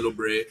our six, little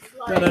break.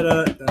 like,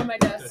 Da-da-da-da. on my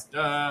desk.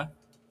 Da-da.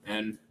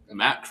 And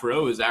Matt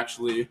Crow is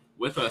actually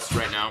with us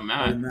right now.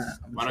 Matt,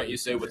 why don't you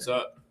say what's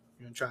up?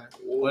 You gonna try?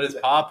 What is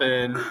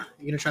poppin'?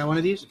 You gonna try one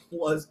of these?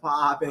 What's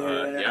poppin'?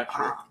 Yeah,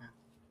 sure.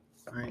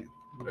 All right.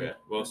 Okay.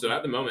 Well, so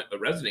at the moment, a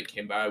resident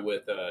came by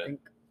with yeah,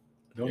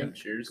 Donut.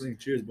 cheers,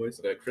 Cheers, boys.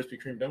 the Krispy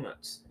Kreme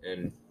donuts,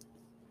 and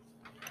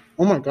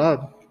Oh my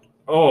god!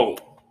 oh,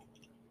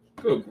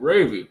 good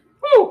gravy.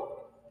 Woo!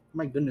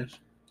 My goodness,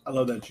 I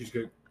love that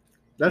cheesecake.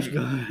 that's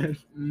good.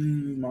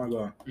 My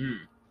god.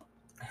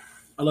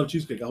 I love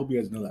cheesecake. I hope you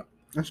guys know that.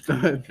 That's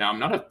good. Now, I'm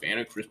not a fan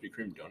of Krispy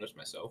Kreme donuts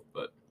myself,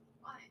 but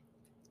Why?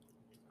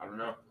 I don't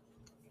know.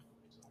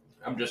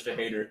 I'm just a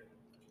hater.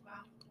 Wow.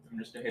 I'm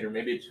just a hater.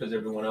 Maybe it's because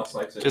everyone else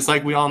likes it. Just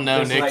like we all know,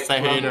 Just Nick's like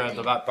a hater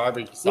barbecue. about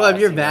barbecue sauce. Well, if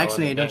you're you know,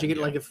 vaccinated, don't you get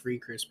yeah. like a free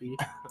crispy?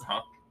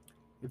 Huh?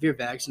 If you're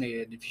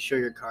vaccinated, if you show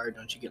your card,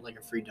 don't you get like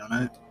a free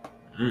donut?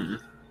 Mm-hmm.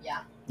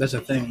 That's a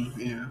thing.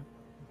 Yeah.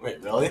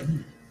 Wait, really?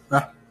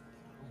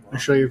 Or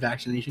show your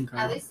vaccination At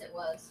card. least it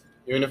was.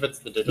 Even if it's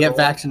the digital Get one?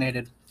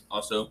 vaccinated.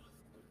 Also,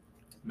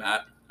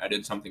 Matt, I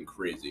did something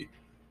crazy.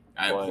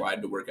 I What?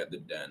 applied to work at the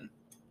Den.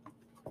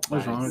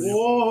 What's wrong with you?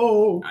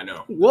 Whoa. I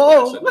know.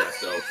 Whoa. I said to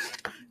myself,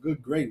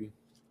 Good gravy.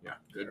 yeah,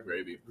 good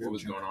gravy. What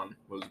was going on?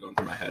 What was going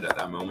through my head at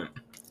that moment?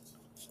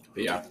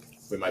 But yeah,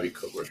 we might be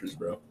coworkers,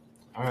 bro.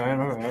 All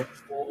right.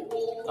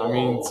 That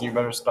means you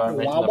better start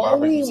making the Wah,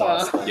 barbecue wah,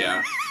 wah. sauce.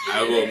 Yeah,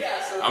 I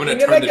will. I'm gonna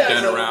turn the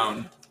Den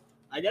around.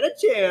 I got a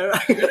chair.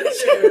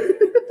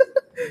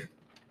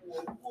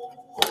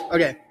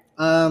 Okay.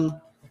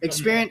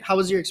 Experience. How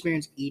was your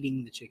experience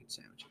eating the chicken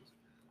sandwiches?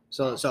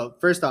 So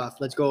first off,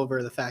 let's go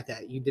over the fact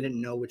that you didn't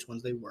know which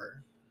ones they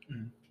were,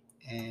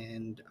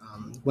 and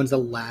when's the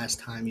last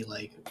time you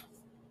like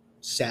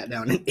sat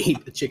down and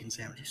ate a chicken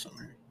sandwich or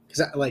somewhere?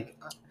 Because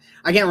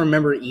I can't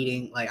remember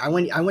eating. Like I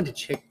went to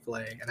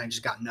Chick-fil-A and I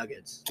just got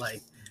nuggets.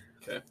 Like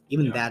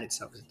even Yeah. that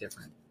itself is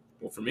different.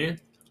 Well, for me,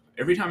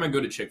 every time I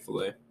go to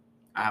Chick-fil-A,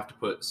 I have to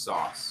put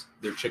sauce,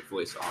 their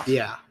Chick-fil-A sauce,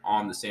 Yeah.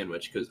 on the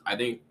sandwich because I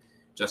think,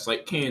 just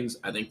like Cane's,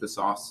 I think the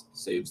sauce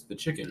saves the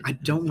chicken. I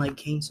don't like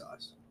cane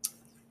sauce.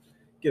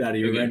 Get out of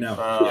here Okay. right now.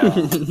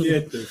 Yeah.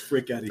 Get the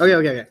frick out of here.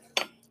 Okay.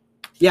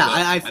 Yeah, But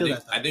I feel think,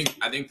 that.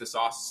 I think the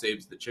sauce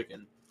saves the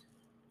chicken.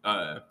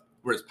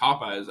 Whereas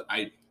Popeyes,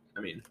 I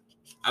mean,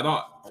 I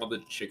thought all the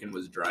chicken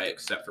was dry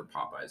except for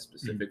Popeyes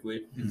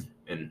specifically,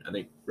 and I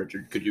think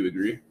Richard, could you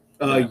agree?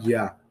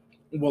 Yeah.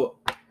 Well,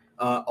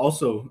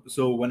 also,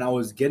 so when I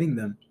was getting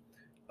them,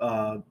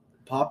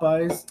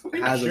 Popeyes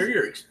I'm has sure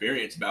your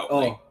experience about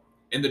like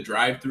in the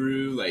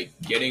drive-through, like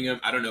getting them.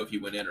 I don't know if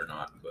you went in or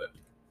not, but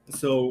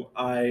so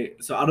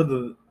out of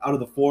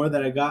the 4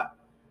 that I got,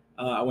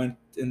 I went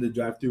in the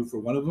drive-through for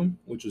one of them,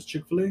 which was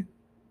Chick-fil-A.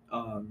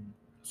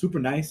 Super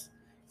nice,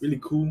 really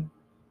cool.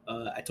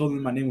 I told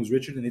them my name was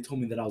Richard, and they told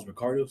me that I was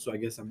Ricardo. So I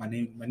guess my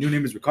new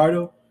name is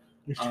Ricardo.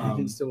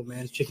 Still a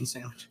man's chicken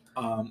sandwich.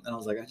 And I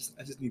was like,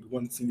 I just need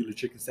one singular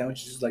chicken sandwich.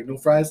 She's like, no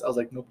fries. I was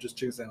like, nope, just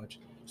chicken sandwich.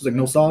 She's like,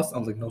 no sauce. I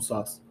was like, no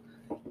sauce,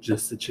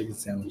 just a chicken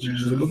sandwich.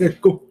 She's like, okay,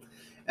 cool.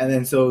 And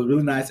then so it was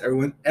really nice.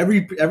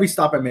 Every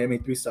stop I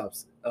made 3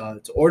 stops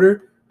to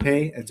order,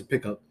 pay, and to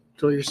pick up.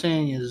 So what you're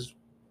saying is,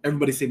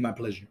 Everybody saved my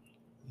pleasure.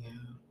 yeah.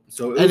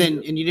 So And you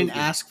it didn't was good.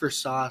 ask for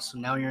sauce, so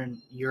now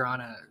you're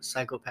on a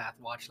psychopath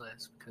watch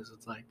list because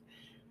it's like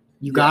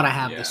you Yeah. gotta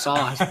have Yeah. the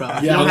sauce, bro. If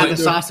Yeah, you don't have like,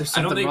 the sauce, there's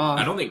I don't something think wrong.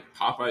 I don't think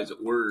Popeyes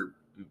or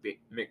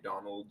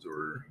McDonald's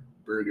or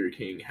Burger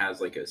King has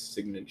like a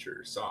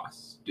signature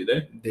sauce. Do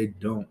they? They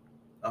don't.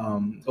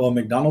 Well,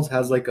 McDonald's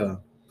has like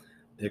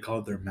They call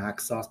it their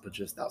mac sauce, but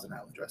just Thousand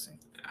Island dressing.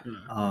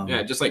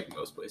 Yeah, just like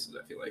most places,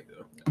 I feel like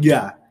though.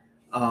 Yeah.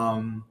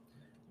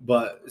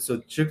 But so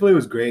Chick-fil-A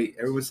was great.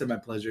 Everyone said my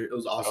pleasure. It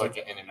was I awesome. like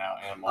the In-N-Out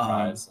animal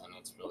fries, and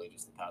it's really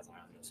just a Thousand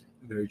Island dressing.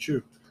 Very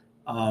true.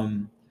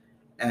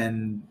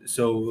 And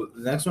so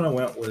the next one I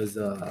went was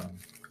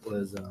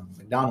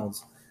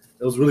McDonald's.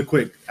 It was really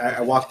quick.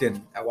 I walked in.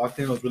 It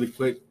was really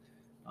quick.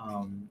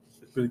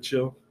 It's really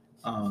chill.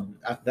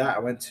 After that, I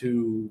went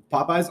to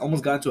Popeyes.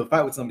 Almost got into a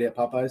fight with somebody at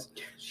Popeyes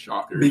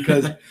Shocker.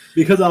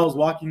 because I was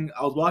walking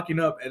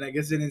up, and I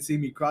guess they didn't see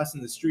me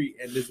crossing the street,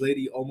 and this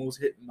lady almost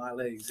hit my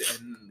legs,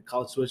 and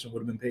college tuition would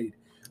have been paid.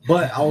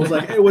 But I was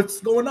like, "Hey,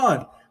 what's going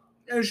on?"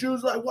 And she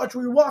was like, "Watch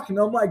where you're walking."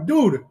 I'm like,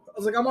 "Dude," I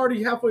was like, "I'm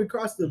already halfway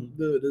across the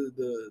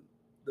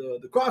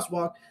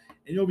crosswalk,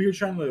 and you're over here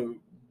trying to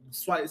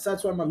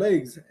sideswipe my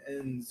legs."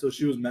 And so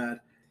she was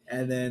mad,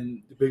 and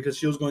then because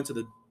she was going to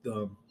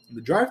the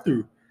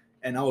drive-through,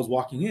 and I was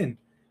walking in,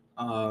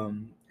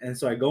 and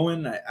so I go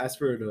in, I asked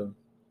for the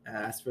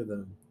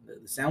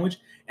sandwich,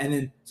 and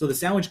then so the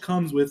sandwich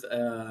comes with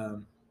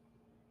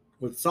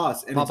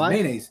sauce and it's Popeyes?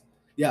 mayonnaise.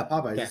 Yeah,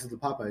 Popeyes. Okay. This is the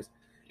Popeyes.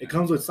 It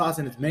comes with sauce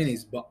and it's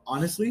mayonnaise, but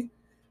honestly,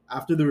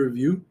 after the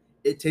review,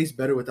 it tastes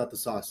better without the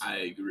sauce. I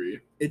agree.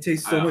 It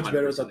tastes so I much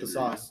better 100% without the agree.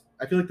 sauce.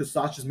 I feel like the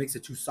sauce just makes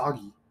it too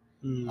soggy.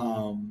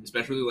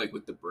 Especially like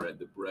with the bread.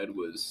 The bread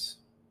was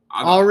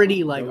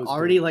already was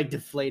good.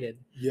 deflated,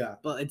 Yeah.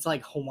 but it's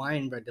like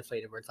Hawaiian bread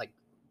deflated, where it's like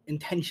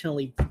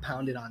intentionally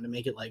pounded on to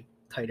make it like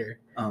tighter.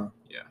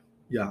 Yeah,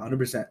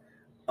 100%.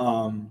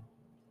 What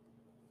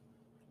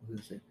was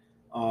I say?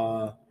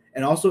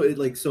 And also it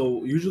like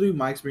so usually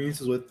my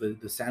experiences with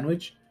the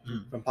sandwich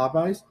from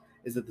Popeyes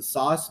is that the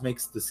sauce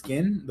makes the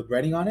skin, the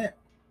breading on it,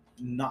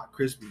 not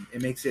crispy.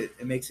 It makes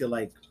it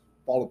like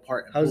fall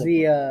apart. and How's pull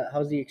the apart.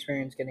 how's the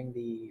experience getting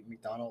the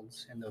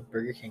McDonald's and the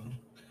Burger King?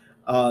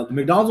 The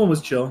McDonald's one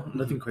was chill,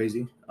 nothing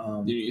crazy.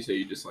 You say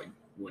you just like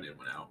went in,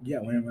 went out. Yeah,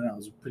 when it went out, it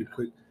was pretty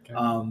quick.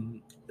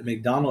 Okay.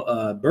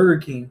 The Burger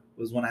King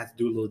was one I had to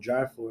do a little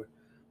drive for,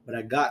 but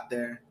I got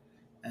there,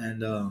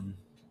 and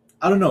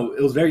I don't know,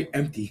 it was very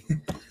empty.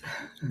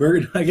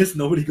 I guess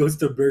nobody goes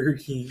to Burger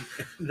King.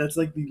 That's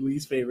like the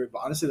least favorite, but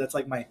honestly, that's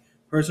like my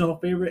personal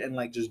favorite and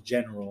like just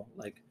general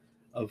like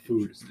of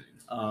food.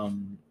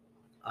 But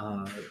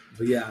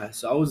yeah,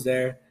 so I was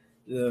there.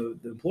 The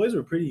employees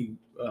were pretty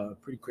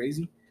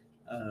crazy.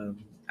 I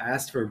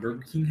asked for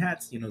Burger King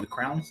hats, the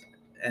crowns,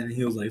 and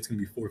he was like, "It's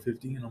gonna be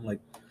 $450," and I'm like,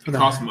 It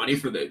cost money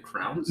for the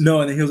crowns?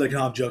 "No," and then he was like,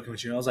 "No, I'm joking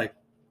with you." And I was like,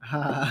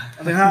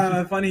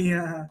 funny,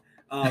 yeah.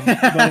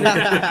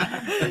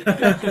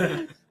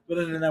 But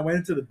then I went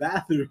into the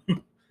bathroom,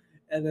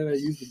 and then I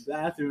used the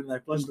bathroom, and I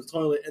flushed the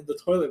toilet, and the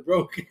toilet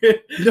broke.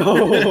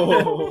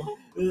 No.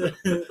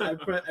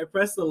 I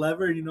pressed the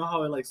lever, and you know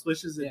how it like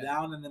swishes it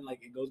down, and then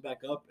like it goes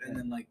back up, and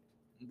then like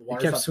the It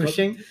water kept stopped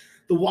swishing.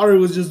 the water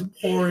was just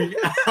pouring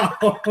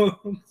out.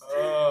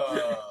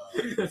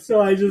 So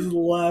I just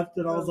left,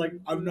 and I was like,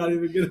 I'm not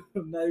even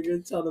gonna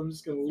tell them. I'm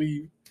just gonna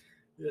leave.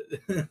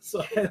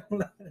 So I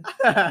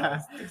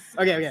left.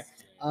 Okay.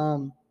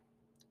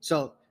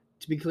 So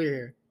to be clear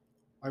here,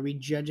 are we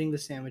judging the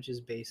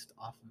sandwiches based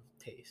off of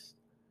taste,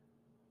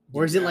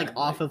 or is it like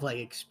off of like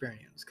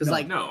experience? Because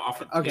No, No,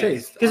 off of okay,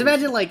 taste, because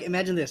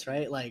imagine this,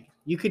 right? Like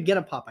you could get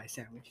a Popeye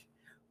sandwich,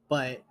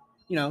 but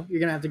you're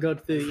gonna have to go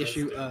through the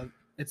issue of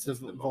it's the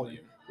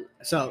volume.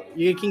 So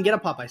you can get a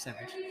Popeye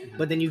sandwich,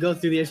 but then you go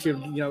through the issue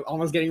of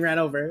almost getting ran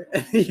over,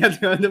 and you have to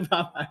go into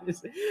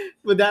Popeyes.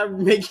 Would that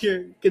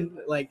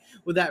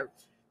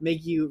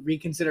make you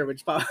reconsider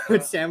which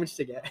sandwich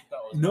to get?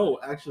 No,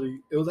 actually,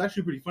 it was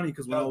actually pretty funny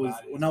because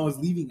when I was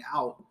leaving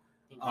out,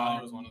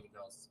 was one of the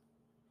best.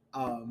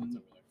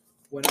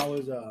 when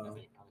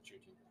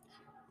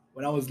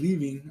I was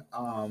leaving,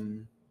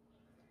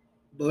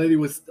 the lady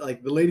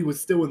was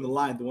still in the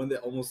line, the one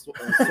that almost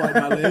swiped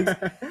my legs,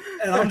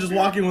 and I'm just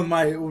walking with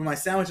my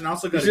sandwich, and I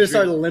also You got should have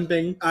started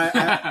limping.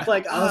 I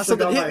Like, also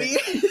something got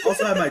hit me.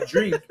 also had my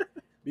drink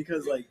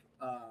because I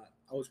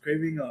was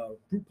craving a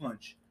fruit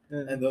punch.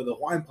 And the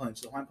Hawaiian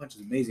punch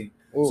is amazing.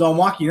 Ooh. So I'm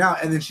walking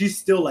out, and then she's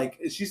still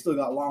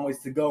got a long ways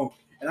to go,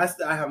 and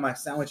I have my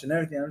sandwich and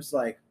everything. I'm just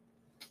like,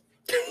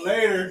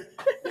 later.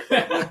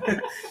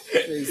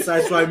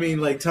 So I mean,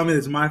 like, tell me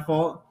it's my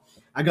fault.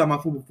 I got my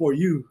food before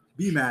you.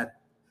 Be mad.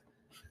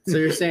 So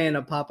you're saying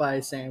a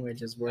Popeye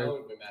sandwich is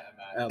worth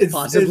It's-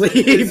 possibly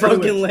it's-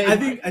 broken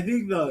leg? I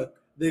think the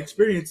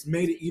experience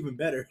made it even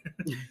better.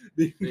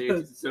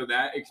 Because, So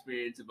that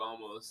experience of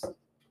almost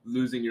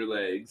losing your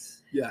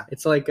legs yeah.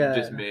 It's like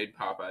just made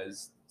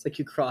Popeyes. it's like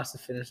you cross the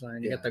finish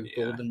line. You Yeah. got the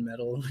Yeah. golden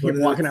medal. But You're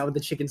it's- walking out with the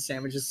chicken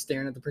sandwiches,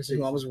 staring at the person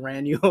who almost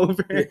ran you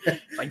over.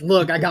 Like,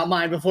 look, I got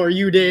mine before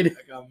you did.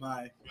 I got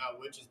my. Got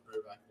witch's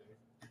brew back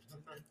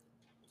there.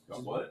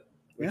 Got what?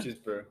 Witch's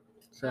brew.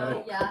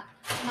 So Yeah,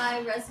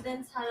 my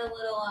residents had a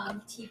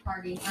little tea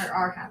party, or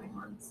are having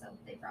one, so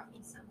they brought me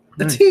some.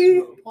 the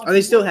tea. Are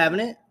they still having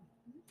it?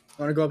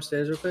 Want to go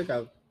upstairs real quick?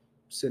 I'll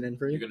sit in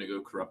for You're you. gonna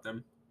go corrupt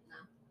them?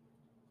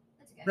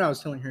 That's okay. No, I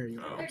was telling her.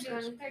 Oh. They're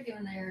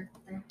doing their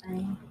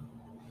thing.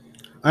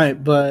 All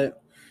right,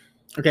 but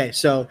Okay,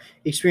 so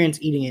experience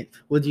eating it.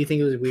 What do you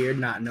think it was weird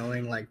not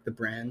knowing like the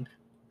brand?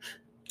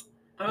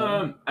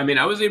 I mean,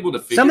 I was able to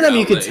figure Some of them out,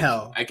 you could like,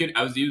 tell.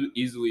 I was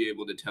easily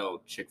able to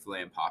tell Chick-fil-A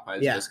and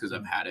Popeyes Yeah. just because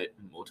I've had it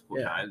multiple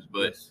Yeah. times.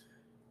 But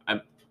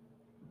Yes.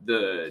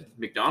 the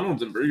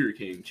McDonald's and Burger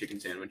King chicken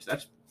sandwich,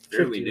 that's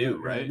fairly Tricky, new,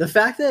 yeah. right? The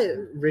fact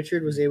that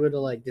Richard was able to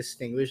like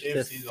distinguish the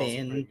KFC is also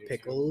thin pretty good, too.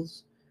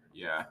 pickles.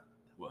 Yeah.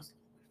 What?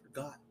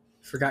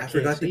 I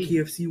forgot the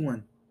KFC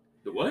one.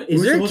 The what? Is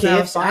We're there a supposed to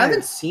have KFC? I haven't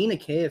five. seen a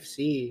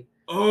KFC.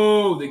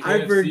 Oh, the KFC.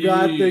 I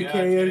forgot the Yeah,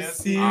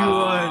 KFC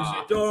Ah.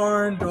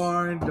 one.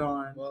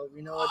 Darn. Well,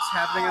 we know what's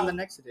happening on the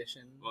next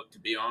edition. Well, to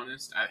be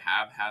honest, I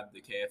have had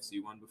the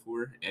KFC one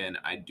before, and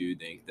I do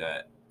think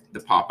that the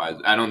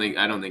Popeyes. I don't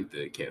think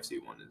the KFC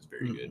one is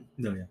very good.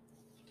 No, yeah.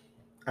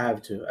 I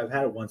have to. I've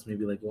had it once,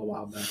 maybe like a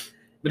while back.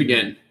 But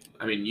again,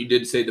 I mean, you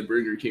did say the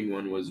Burger King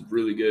one was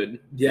really good.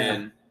 Yeah.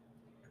 And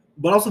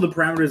But also the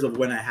parameters of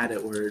when I had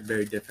it were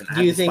very different. I Do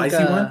had you the think?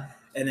 spicy one,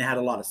 and it had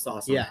a lot of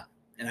sauce on it. Yeah,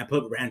 And I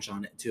put ranch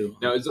on it too.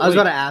 now, is it I was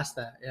like, about to ask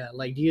that. Yeah,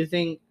 like, do you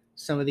think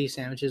some of these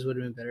sandwiches would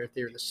have been better if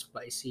they were the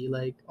spicy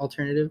like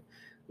alternative?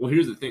 well,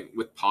 here's the thing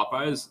with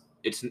Popeyes.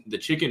 It's the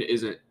chicken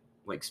isn't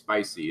like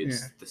spicy.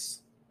 It's Yeah.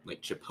 this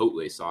like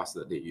chipotle sauce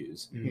that they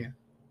use. Yeah.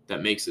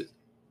 That makes it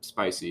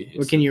spicy.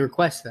 Well, It's, can you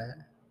request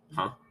that?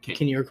 Huh?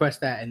 Can you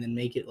request that and then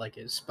make it like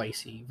a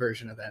spicy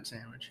version of that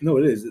sandwich? No,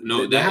 it is.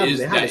 No, they have, is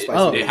they have a that. spicy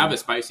Oh. They version. have a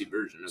spicy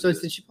version. Of So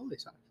it's the, the chipotle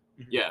sauce.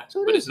 yeah,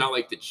 So it but is. it's not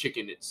like the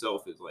chicken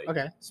itself is like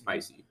Okay.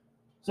 spicy.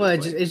 So Well,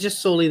 it's it's like- it's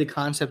just solely the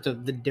concept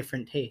of the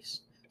different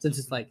tastes. Since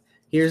it's like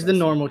here's the Spicy.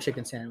 normal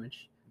chicken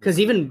sandwich. Because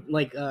even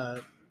like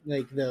the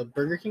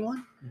Burger King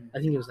one, I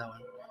think it was that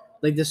one.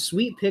 Like the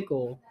sweet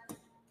pickle,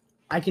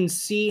 I can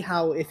see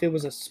how if it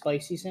was a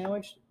spicy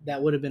sandwich, that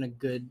would have been a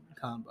good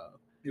combo.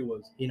 It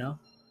was. You know?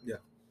 Yeah.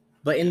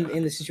 But in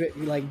the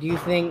situation, like, do you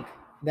think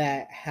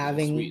that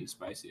having sweet and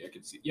spicy. I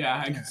could see. Yeah,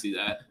 I Yeah. could see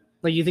that.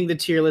 like you think the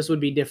tier list would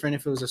be different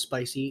if it was a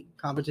spicy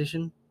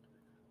competition?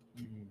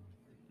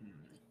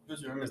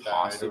 Whose room is that right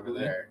over Possibly.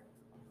 there?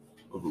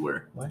 Over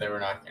where? They were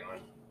knocking on.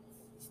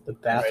 The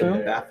bathroom?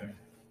 there. Bathroom.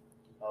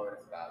 Oh,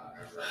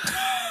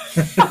 it's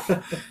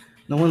bathroom.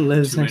 No one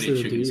lives Too next to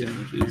many the chicken dude.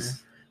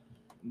 sandwiches.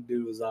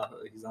 Dude was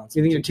he's on.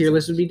 You think your tier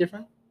list would be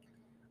different?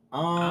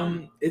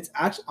 It's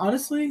actually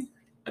honestly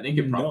I think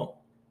it probably. no.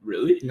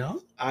 Really?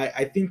 No,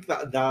 I think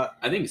that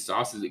I think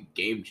sauce is a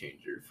game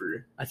changer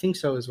for. I think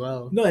so as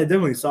well. no, it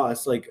definitely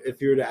sauce. Like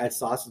if you were to add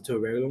sauce into a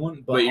regular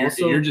one, but But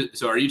also you're just.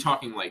 So are you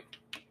talking like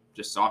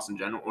just sauce in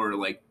general, or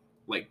like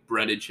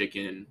breaded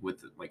chicken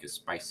with like a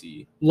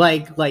spicy?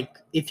 Like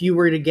if you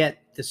were to get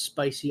the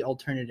spicy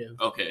alternative.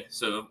 Okay,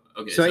 so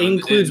So it in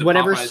includes the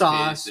whatever Popeyes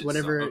sauce, it's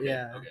whatever- okay,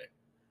 yeah. Okay.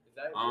 Is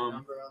that Um,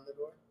 number on the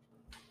door?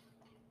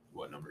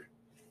 What number?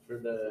 For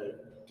the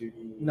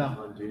duty No.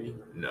 on duty?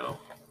 No.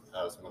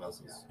 That was someone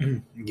else's.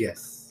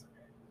 yes,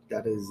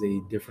 that is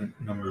a different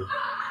number.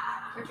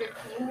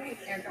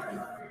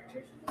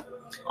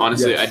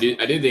 Honestly, Yes.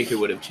 I did think it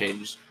would have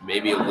changed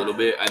maybe a little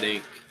bit. I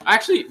think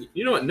actually,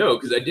 you know what? No,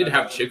 because I did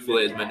have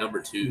Chick-fil-A as my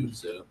number 2.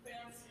 So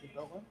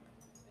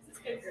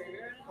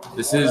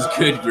this is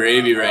good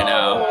gravy right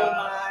now.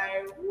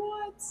 my,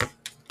 what?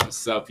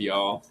 What's up,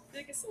 y'all?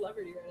 Like a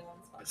celebrity right now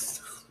on this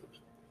podcast.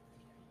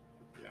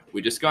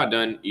 We just got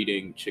done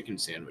eating chicken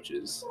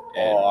sandwiches.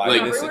 And Oh, I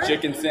like missed this- a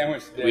chicken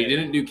sandwich. we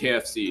didn't do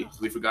KFC.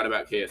 We forgot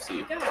about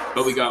KFC.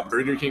 But we got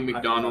Burger King,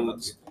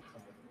 McDonald's,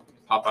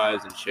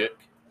 Popeyes, and Chick.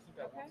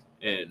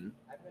 And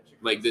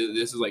like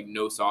this is like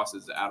no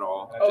sauces at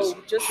all. Oh,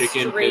 just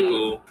chicken, straight.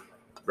 pickle,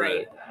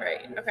 bread.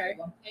 Right. Okay.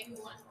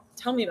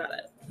 Tell me about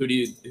it. Who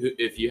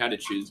if you had to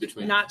choose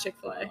between Not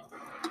Chick-fil-A.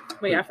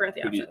 Wait, I forgot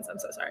the Who do you- options. I'm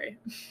so sorry.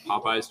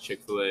 Popeyes,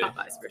 Chick-fil-A,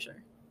 Popeyes for sure.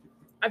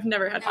 I've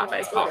never had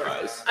Popeyes before.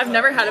 Popeyes? I've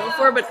never had it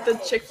before, but the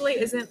Chick-fil-A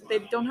isn't. They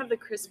don't have the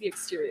crispy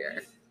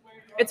exterior.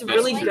 It's That's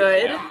really true,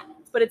 good, yeah.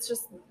 but it's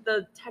just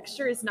the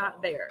texture is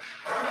not there.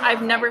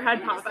 I've never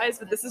had Popeyes,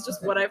 but this is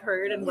just what I've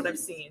heard and what I've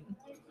seen.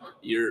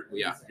 You're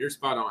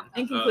spot on.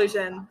 In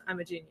conclusion, I'm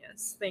a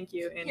genius. Thank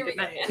you and good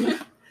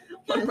night.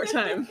 One more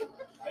time.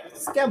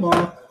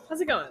 Scammer, How's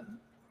it going?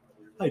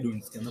 how you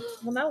doing, Scammer?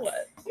 Well, now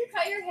what? You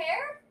cut your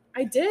hair?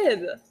 I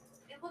did. It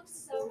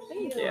looks so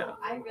Thank cute. you.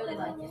 I really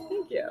like it.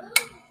 Thank you.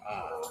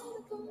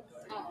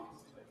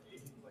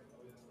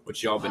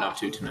 What y'all been up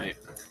to tonight?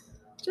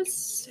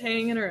 Just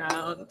hanging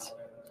around.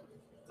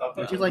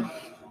 Would you like?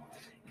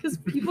 Because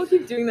people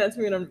keep doing that to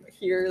me when I'm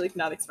here, like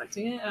not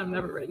expecting it, and I'm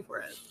never ready for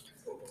it.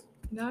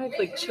 Now I have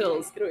like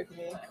chills. Get away from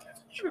me.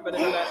 Everybody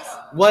does.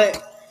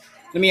 What?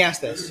 Let me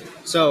ask this.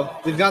 So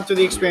we've gone through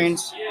the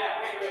experience.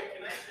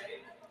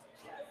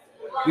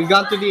 We've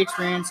gone through the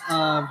experience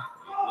of.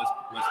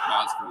 Let's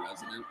pause for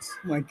residents.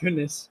 Oh my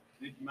goodness.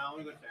 You might want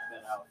to go check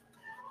that out.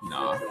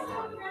 No.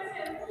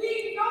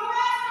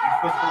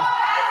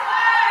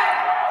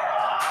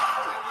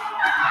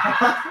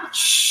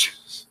 Shh.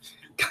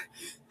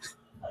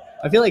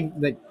 I feel like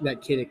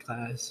that kid at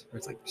class where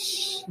it's like,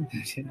 shh.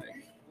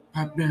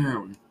 Pipe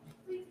down.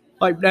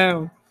 Pipe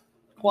down.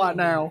 Quiet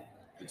now.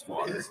 It's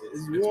water. It's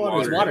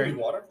water.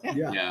 Water? Yeah.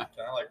 Yeah. Yeah.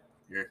 Can I like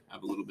Here, I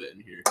have a little bit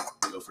in here.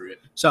 go for it.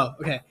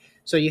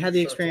 So you had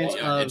the experience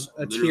Yeah, of it's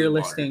a literally tier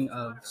water. listing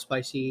of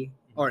spicy,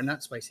 or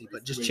not spicy,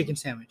 but just chicken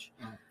sandwich.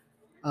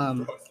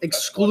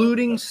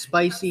 Excluding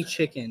spicy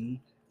chicken,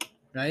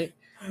 right?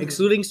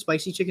 Excluding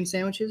spicy chicken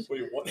sandwiches.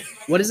 Wait, what?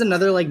 What is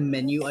another like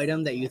menu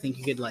item that you think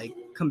you could like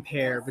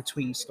compare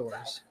between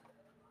stores?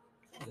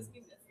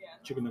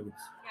 Chicken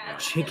nuggets.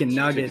 Chicken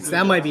nuggets.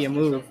 That might be a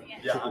move.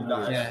 Yeah, I'm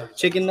done. Yeah,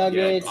 chicken Yeah,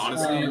 nuggets.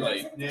 honestly,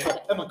 like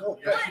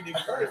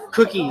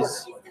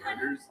Cookies.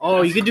 burgers.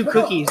 Oh, you could do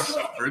cookies.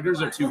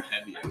 Burgers are too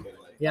heavy. I feel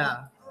like.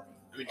 Yeah.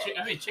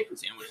 I mean, chicken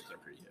sandwiches are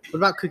pretty heavy. What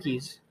about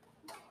cookies?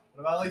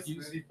 What about like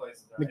smoothie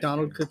places?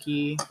 McDonald's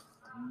cookie,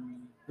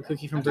 the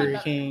cookie from Burger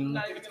King.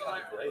 Not even gonna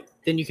lie.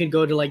 Then you can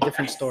go to like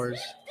different stores.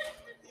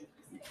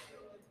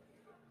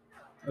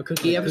 A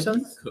cookie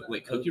episode?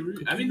 Like cookie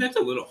root. I mean, that's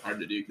a little hard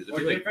to do because I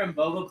feel like different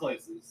boba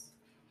places.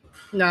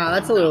 Nah,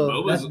 that's a little.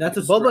 Boba's That's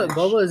a a boba. stretch.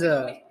 Boba is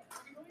a.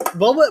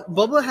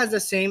 Boba has the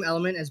same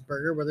element as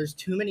burger, where there's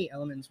too many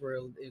elements where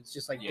it's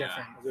just like Yeah.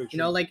 different. You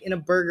know, like in a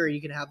burger,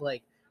 you could have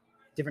like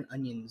different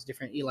onions,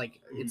 different like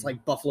it's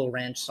like buffalo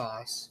ranch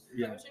sauce,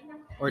 Yeah.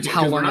 or it's Yeah,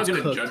 how 'cause we're long not it's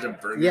gonna cooked. judge a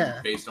burger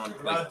Yeah. based on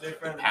What like about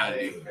different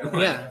patty.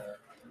 Yeah.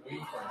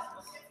 Wing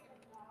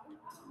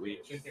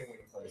places. Chicken wing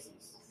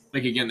places.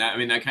 Like again,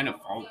 that kind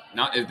of fall.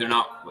 Not if they're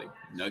not like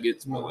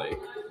nuggets, but like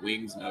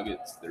wings,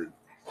 nuggets. They're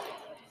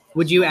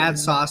Would you add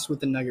sauce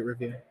with the nugget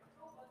review?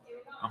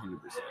 100%.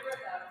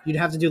 You'd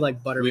have to do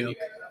like buttermilk,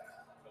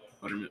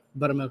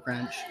 buttermilk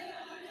ranch,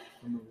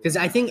 because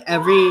I think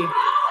every.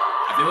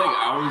 I feel like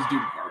I always do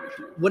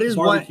barbecue. What is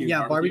Barbecue, one?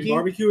 Yeah, barbecue.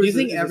 Barbecue Do you is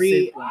think is every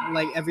safe one.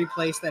 like every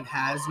place that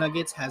has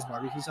nuggets has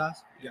barbecue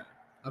sauce? Yeah.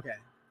 Okay.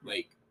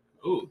 Like,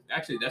 oh,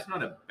 actually, that's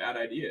not a bad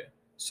idea.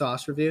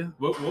 Sauce review.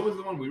 What was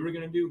the one we were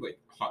gonna do? Like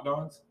hot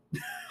dogs?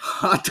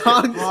 Hot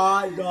dogs.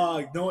 Hot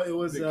dog. No, it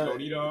was The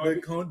Coney dog?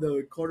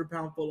 the quarter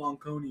pound foot long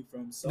Coney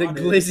from The Sonic.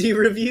 glizzy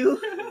review.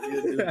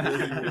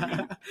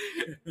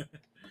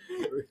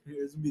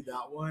 It's gonna be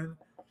that one.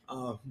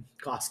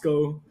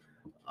 Costco.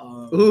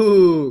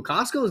 Ooh,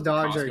 Costco's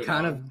dogs are Costco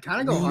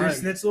kind of go Wiener hard.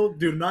 Schnitzel,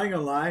 dude. Not even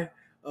gonna lie.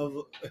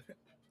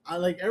 I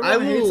like I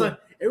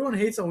everyone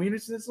hates on Wiener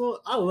Schnitzel.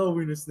 I love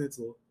Wiener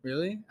Schnitzel.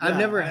 Really? Yeah, I've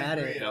never I had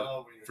agree. it. Yeah.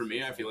 love Wiener For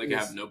me, I feel like I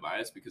have no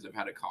bias because I've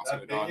had a Costco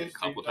That dog a biggest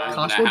couple big dog.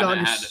 times. Costco but dog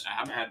I is-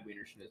 haven't had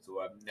Wiener Schnitzel.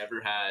 I've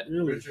never had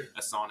Really? Richard,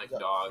 a Sonic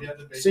dog. yeah,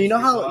 the biggest So you know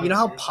big how dog, you know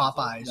how Wiener Schnitzel?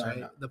 Popeyes, No, right?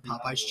 no. The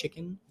Popeyes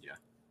chicken. Yeah.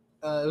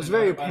 It was No,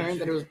 very Popeyes apparent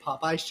that it was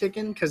Popeyes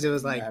chicken because it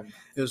was like Man,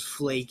 it was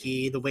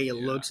flaky. The way it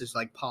Yeah. looks is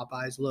like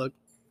Popeyes look.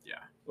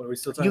 what are we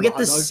still talking You get about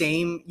the hot dogs?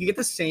 same. You get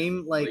the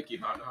same like Flaky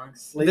hot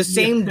dogs. the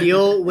same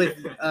deal with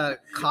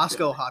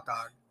Costco hot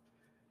dog.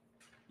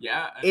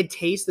 Yeah. It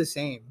tastes the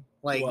same.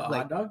 Like What,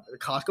 like hot dog? a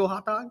Costco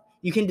hot dog.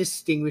 You can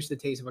distinguish the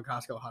taste of a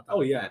Costco hot dog.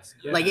 Oh yeah,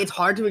 Like it's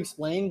hard to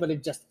explain, but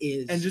it just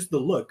is. and just the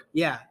look,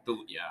 yeah.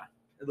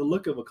 the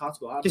look of a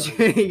Costco hot Because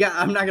dog.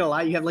 I'm not gonna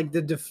lie, you have like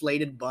the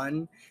deflated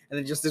bun and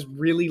then just this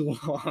really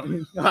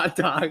long hot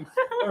dog.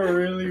 A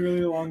really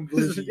really long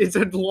glizzy.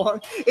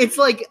 It's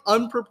like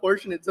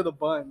unproportionate to the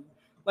bun.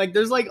 Like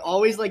there's like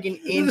always like an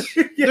inch.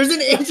 There's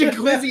an inch of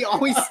glizzy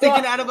always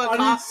sticking out of a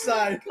on each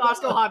side.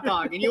 Costco hot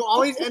dog, and you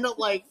always end up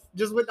like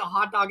just with the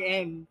hot dog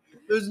end.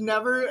 There's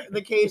never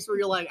the case where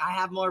you're like, I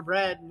have more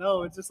bread.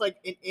 No, it's just like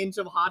an inch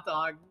of hot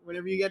dog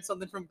whenever you get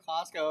something from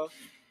Costco.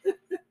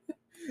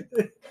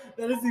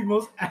 That is the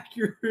most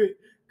accurate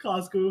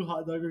Costco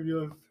hot dog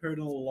review I've heard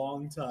in a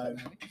long time.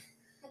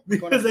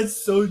 Because it's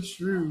so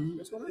true.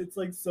 What's going on? It's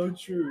like so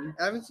true.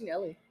 I haven't seen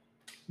Ellie.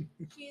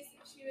 She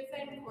was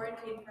like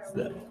quarantined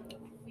for a week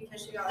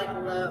because she got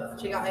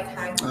like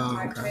high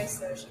contact okay. trace,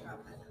 so she got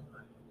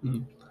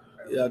pregnant.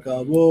 Yeah,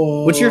 God.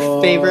 Whoa. What's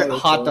your favorite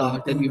hot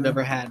dog that you've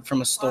ever had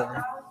from a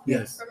store?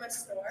 Yes. From a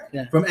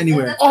store. From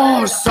anywhere.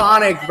 Oh,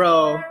 Sonic,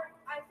 bro. I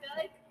feel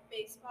like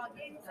baseball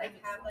games like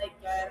have like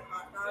good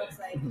hot dogs,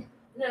 like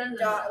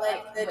No.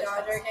 like the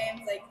Dodger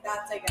games, like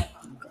that's a good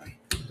hot dog.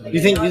 Like You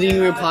a think Dodger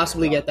you would dog-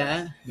 possibly get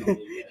that?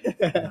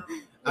 No.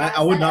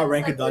 I would not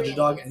rank a Dodger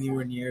dog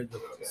anywhere near the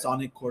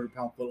Sonic quarter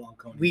pound foot long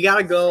Coney. We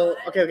gotta go.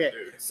 Okay.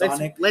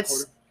 Sonic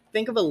Let's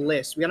think of a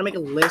list. We gotta make a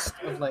list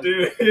of like.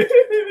 Dude.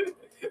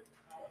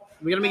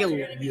 We gotta make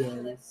a.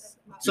 Yes.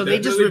 So Dude, they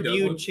that just really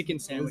reviewed does. chicken It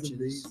was sandwiches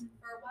amazing.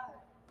 For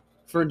what?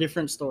 for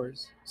different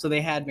stores. So they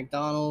had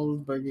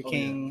McDonald's, Burger Oh,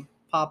 King,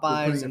 We're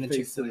Popeyes, putting and a the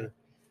face to Chick-fil-A, the-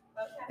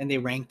 and they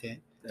ranked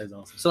it. That is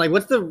awesome. So like,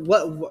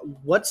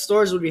 what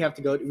stores would we have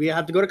to go to? We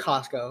have to go to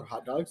Costco.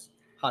 Hot dogs?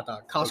 Hot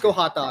dog. Costco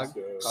hot dog.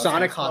 Costco.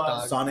 Sonic hot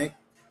dog. Sonic.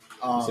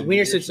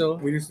 Wiener Schnitzel.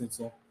 Wiener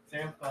Schnitzel.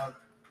 Sam's Club.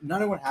 Not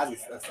everyone has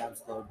a Sam's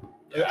Club.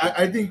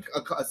 I think.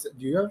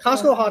 Do you have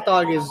Costco hot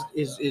dog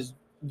is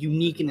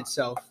unique in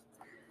itself.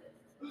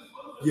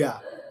 Yeah.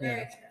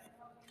 Yeah.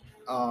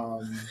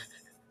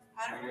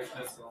 Wiener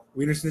Schnitzel.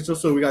 Wiener Schnitzel.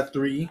 So we got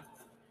 3.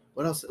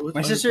 What else?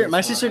 My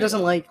sister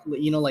doesn't like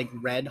like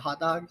red hot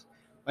dogs.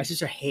 My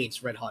sister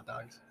hates red hot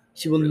dogs.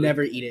 She will Really?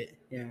 never eat it.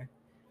 Yeah.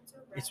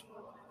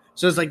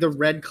 So it's like the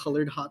red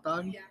colored hot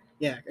dog. Yeah.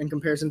 Yeah, in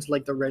comparison to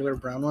like the regular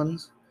brown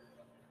ones.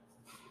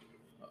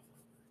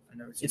 I've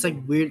never seen It's like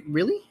those. weird.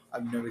 Really?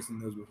 I've never seen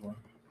those before.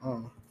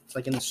 Oh, it's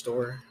like in the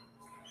store.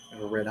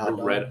 A red A hot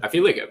dog. red. I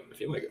feel like I've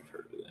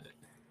heard of that.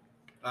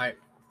 All right.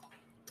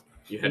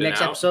 You The headed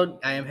next out? episode,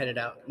 I am headed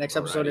out. Next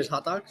episode is Alrighty.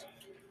 hot dogs.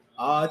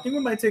 I think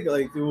we might take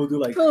we'll do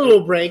like A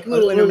little break, a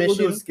little We'll do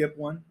intermission. a skip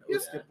one. We'll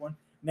skip one.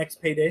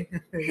 Next payday.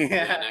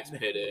 Yeah, next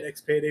payday.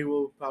 Next payday,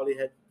 we'll probably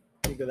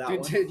think of that Dude,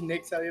 one. did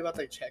Nick tell you about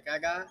the check I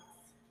got?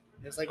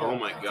 It's like Oh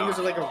my I think it was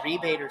God. like a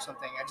rebate or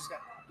something. I just got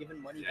given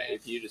money Yeah, back.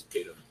 if you just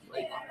paid him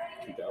like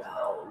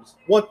 $2,000.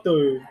 What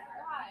the?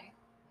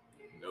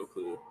 No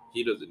clue.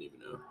 He doesn't even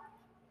know.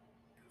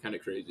 Kind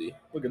of crazy.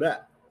 Look at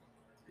that.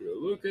 Yo,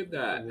 look at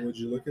that. Would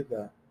you look at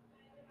that?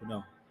 But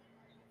no.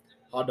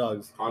 Hot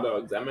dogs. Hot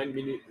dogs. That might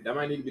need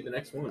to be the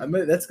next one. I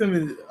mean, that's gonna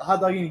be the hot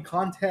dog eating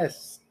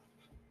contest.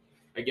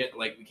 I get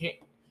we can't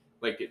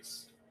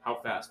it's how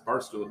fast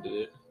Barstool did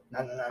it.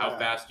 No. How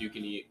fast you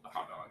can eat a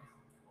hot dog.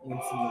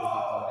 Let's see the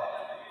hot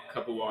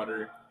Cup of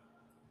water,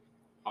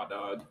 hot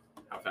dog.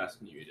 How fast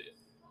can you eat it?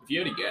 If you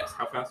had to guess,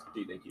 how fast do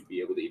you think you'd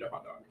be able to eat a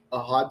hot dog? dog.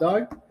 A hot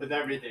dog? With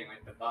everything,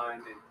 like the bun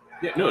and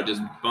Yeah, no,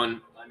 just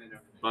bun and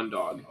everything.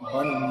 dog.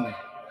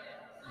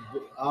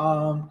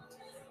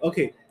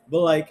 Okay, but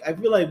like I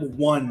feel like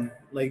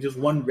just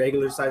one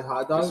regular size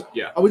hot dog. Just-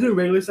 yeah. I would do a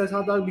regular size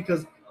hot dog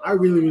because I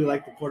really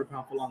like the quarter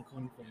pound full on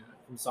coney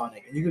from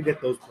Sonic, and you can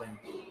get those plain.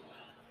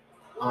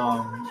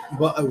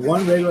 But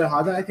one regular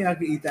hot dog, I think I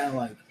could eat that in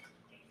like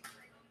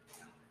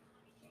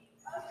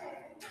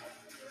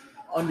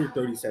under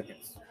 30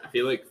 seconds. I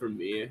feel like for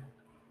me,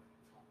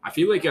 I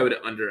feel like I would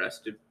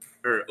underestimate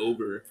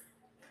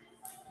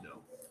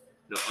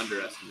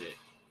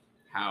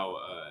how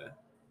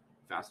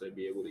fast I'd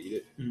be able to eat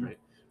it. Mhm. Right?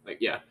 Like,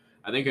 yeah,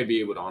 I think I'd be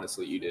able to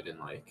honestly eat it in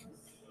like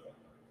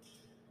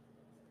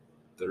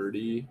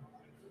 30,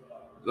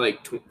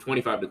 like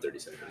 25 to 30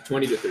 seconds,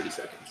 20 to 30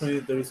 seconds. 20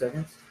 to 30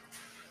 seconds.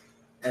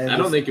 And I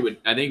don't think it would.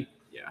 I think,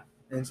 yeah,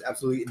 and just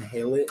absolutely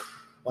inhale it.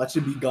 Watch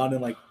it be gone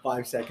in like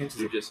 5 seconds.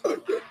 you just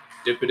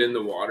dip it in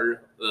the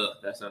water. Ugh,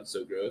 that sounds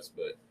so gross,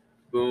 but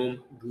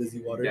boom,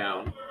 Glizzy water.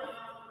 down.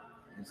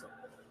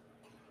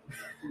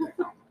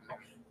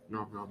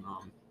 No.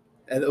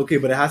 And okay,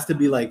 but it has to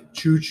be like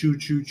chew,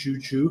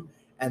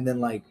 and then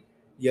like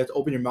you have to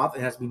open your mouth.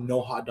 And it has to be no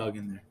hot dog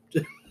in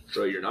there.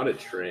 Bro, you're not a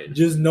train.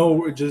 Just no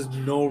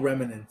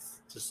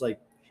remnants. Just like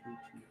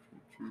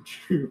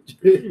chew.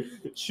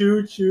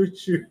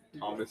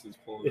 Thomas is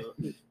pulling up.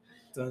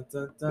 Dun,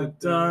 dun, dun,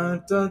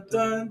 dun, dun,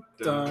 dun,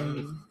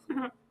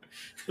 dun.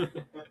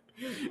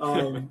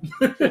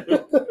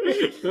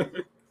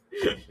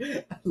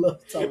 I love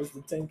Thomas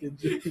the Tank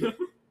Engine.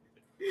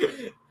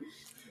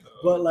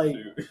 But like,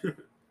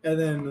 and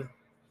then,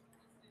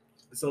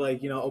 so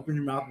like, open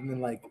your mouth and then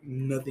like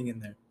nothing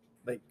in there.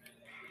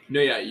 No,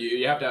 yeah,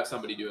 you have to have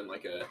somebody doing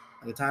like a.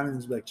 At the time, and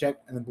just be like check,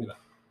 and then boom.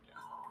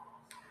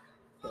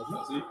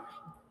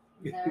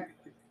 There.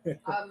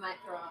 I might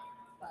throw up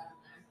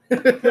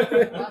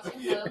butt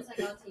Watching those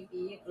like on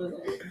TV.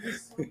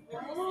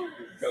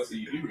 Kelsey,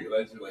 you do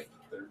realize you're like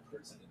the third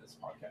person in this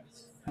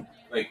podcast.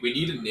 Like, we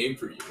need a name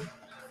for you.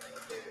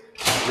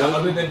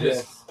 Other than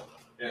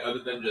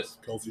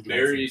just Kelsey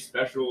very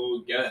special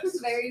guests.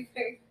 Very.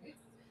 Okay,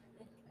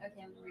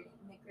 I'm reading.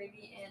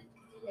 McGravy and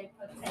they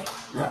put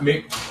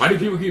Why do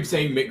people keep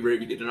saying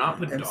McGravy? Did not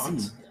put MC.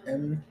 dots?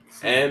 M.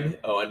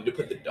 I need to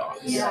put the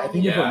dots. Yeah, I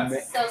think you Yeah. put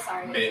Mick. So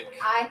sorry. Mick.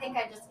 I think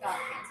I just got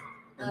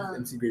canceled.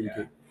 MC Gravy yeah.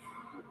 Cake.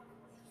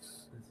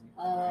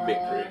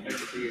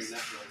 McGravy.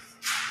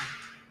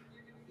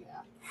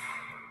 Yeah.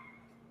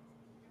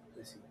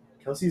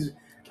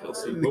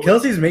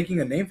 Kelsey's making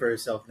a name for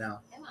herself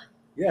now. Am I?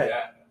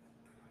 Yeah.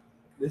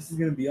 This is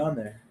gonna be on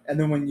there. And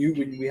then when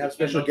we have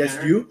special guest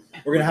we're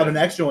gonna have an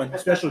extra one,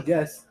 special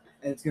guest,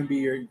 and it's gonna be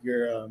your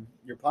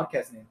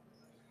podcast name.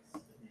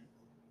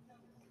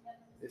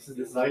 This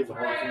is like from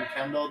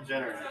Kendall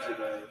Jenner to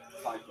the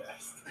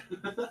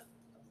podcast.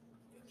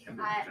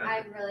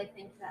 I really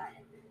think that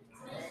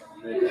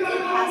it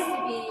has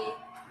to be.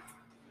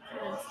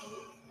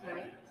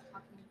 Right,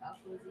 talking about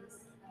glizzies.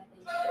 I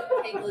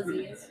think K-GLIZZY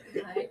is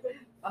my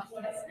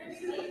podcast.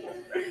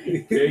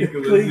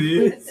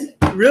 K-GLIZZY.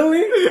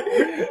 Really?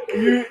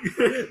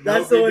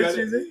 That's the one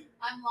choosing?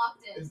 I'm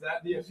locked in. Is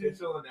that the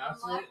official I'm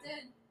announcement? locked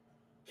in.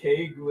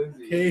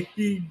 K-GLIZZY.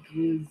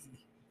 K-GLIZZY.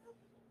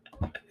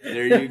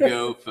 There you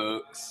go,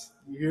 folks.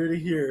 You hear to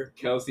hear.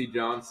 Kelsey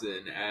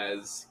Johnson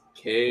as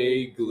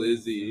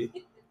K-GLIZZY.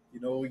 You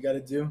know what we gotta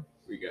do?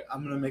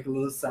 I'm gonna make a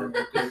little sign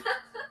right there.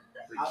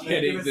 We're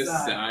getting this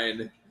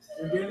sign.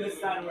 We're getting this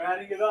sign. We're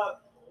adding it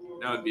up.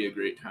 Now would be a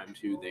great time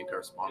to thank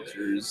our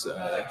sponsors,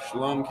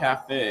 Shalom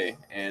Cafe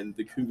and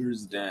the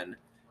Cougar's Den.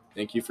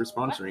 Thank you for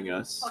sponsoring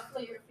us.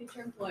 Hopefully your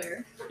future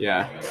employer.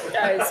 Yeah.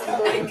 Guys, I'm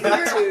going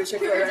to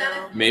Chick-fil-A right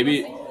now.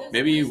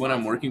 Maybe when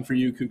I'm working for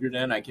you, Cougar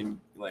Den, I can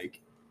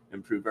like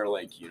improve our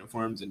like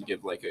uniforms and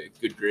give like a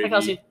good Hi,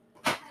 Kelsey.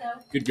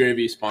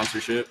 gravy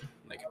sponsorship.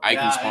 Like I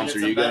can sponsor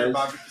you guys.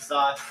 Barbecue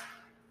sauce.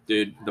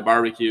 Dude, the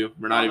barbecue.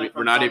 We're not even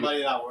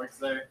that works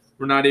there.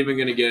 we're not even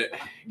gonna get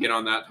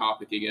on that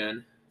topic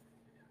again.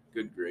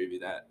 Good gravy.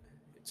 That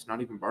it's not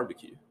even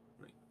barbecue.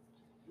 Like,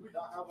 Do we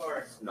not have our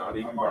it's not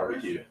even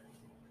barbecue.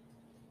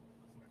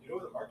 You know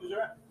where the markers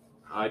are at?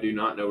 I do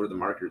not know where the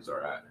markers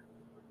are at.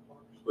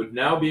 Would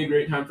now be a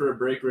great time for a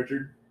break,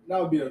 Richard? That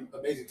would be an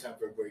amazing time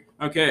for a break.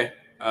 Okay.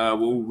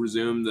 We'll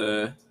resume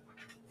the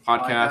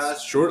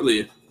podcast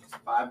shortly.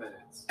 5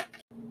 minutes.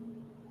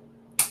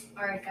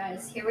 All right,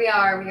 guys, here we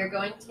are. We are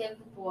going to give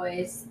the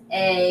boys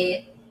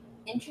a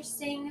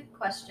interesting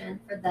question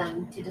for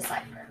them to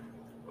decipher.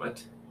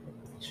 What?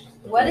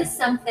 What is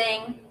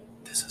something?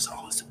 This is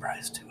all a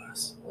surprise to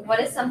us. What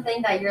is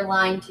something that you're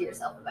lying to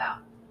yourself about?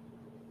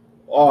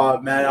 Oh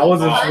man, I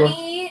wasn't sure.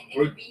 Funny, it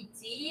could be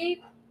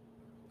deep.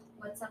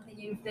 What's something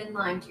you've been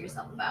lying to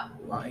yourself about?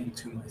 Lying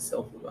to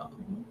myself about.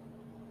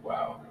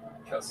 Wow,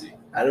 Kelsey.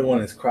 I didn't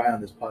want to cry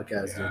on this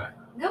podcast, dude.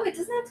 No, it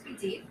doesn't have to be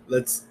deep.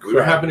 Let's. We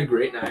were cry. having a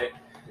great night.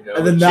 You know,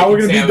 And then now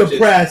we're gonna chicken be sandwiches,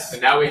 depressed.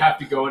 And now we have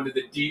to go into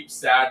the deep,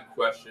 sad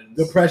questions.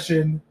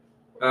 Depression.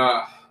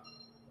 How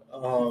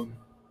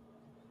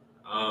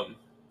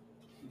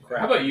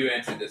Crap. about you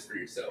answer this for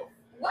yourself?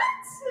 What?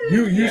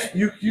 You have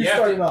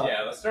started to- off.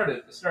 Yeah, let's start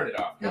it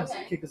off.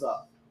 Okay. Kick us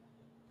off.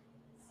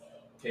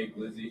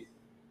 K-GLIZZY.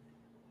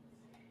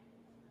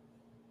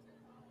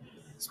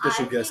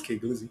 Special I guest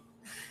think- K-GLIZZY.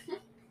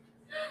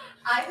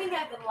 I think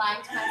I've been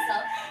lying to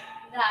myself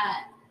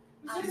that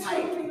I'm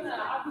like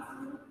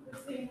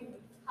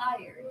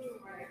tired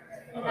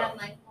and I'm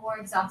like more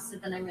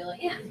exhausted than I really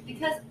am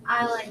because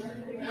I like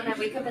when I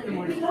wake up in the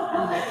morning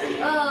I'm like,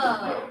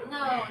 oh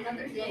no,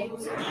 another day, I'm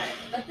so tired.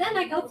 But then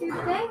I go through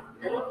the day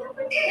and I'm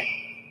never good.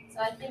 So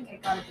I think I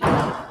gotta be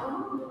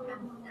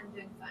I'm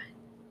doing fine.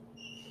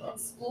 And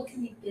school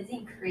can be busy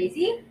and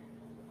crazy,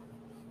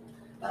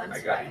 but I'm I got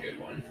a surviving. good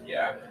one.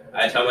 Yeah.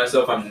 I tell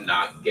myself I'm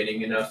not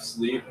getting enough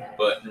sleep,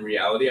 but in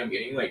reality, I'm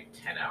getting like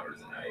 10 hours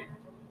a night.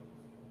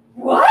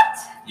 What?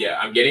 Yeah,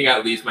 I'm getting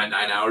at least my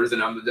 9 hours,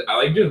 and I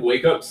like just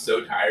wake up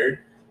so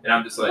tired, and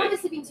I'm just You're like, not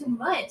sleeping too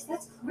much.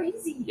 That's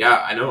crazy.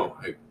 yeah, I know.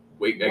 I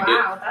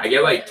That's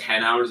get like crazy.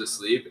 10 hours of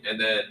sleep, and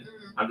then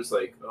Mm. I'm just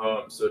like,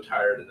 oh, I'm so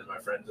tired, and then my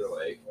friends are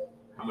like,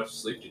 how much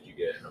sleep did you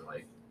get? And I'm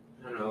like,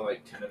 I don't know,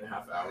 like 10 and a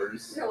half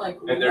hours. You're like,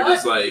 And they're what?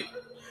 just like,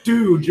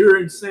 dude, you're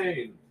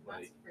insane. That's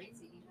Like,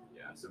 crazy.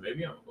 yeah, so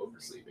maybe I'm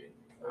oversleeping.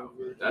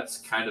 That's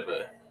kind of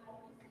a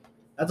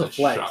That's a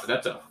flex. shock.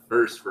 That's a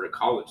first for a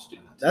college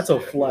student. to That's say, a I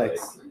feel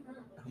flex. like.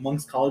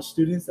 Amongst college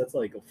students, that's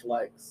like a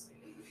flex.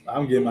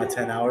 I'm getting my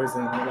 10 hours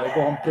and I'm like,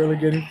 oh, I'm barely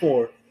getting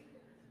 4.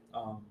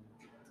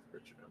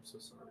 Richard, I'm so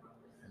sorry.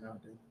 I know,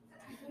 dude.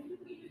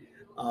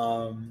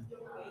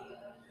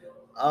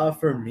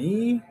 For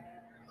me,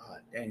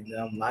 dang, that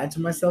I'm lying to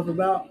myself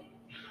about.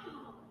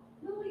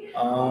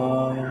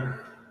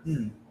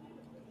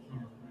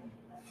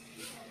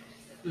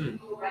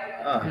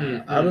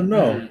 I don't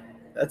know.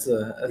 That's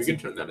We can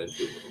turn that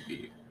into a little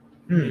beat.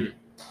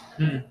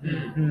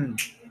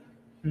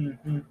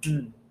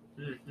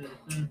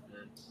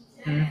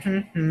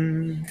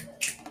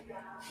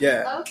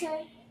 Yeah,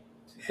 Okay.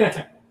 All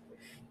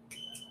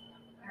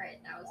right,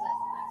 that was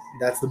it.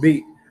 that's the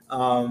beat.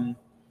 That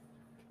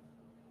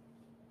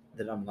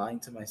I'm lying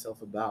to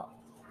myself about.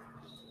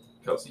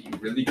 Kelsey, you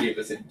really gave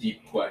us a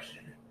deep question.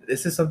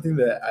 This is something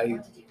that What did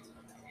you do?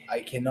 I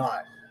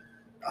cannot.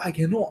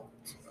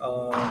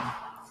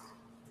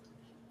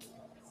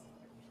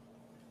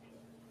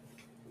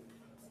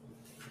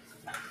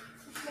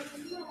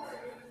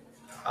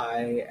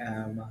 I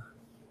am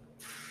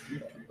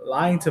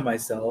lying to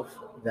myself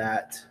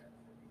that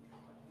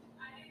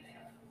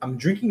I'm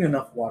drinking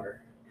enough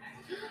water.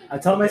 I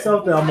tell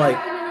myself that I'm like,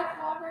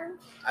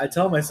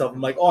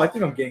 oh, I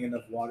think I'm getting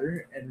enough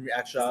water. And in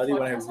actuality,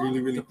 when I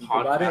really The think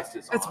about it, podcast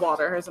is It's on.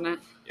 water, isn't it?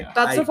 Yeah.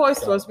 That I stuff always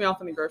don't. throws me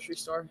off in the grocery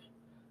store.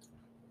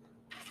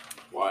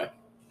 Why?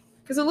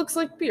 Because it looks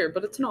like beer,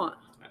 but it's not.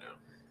 I know.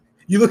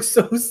 you look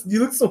so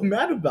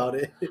mad about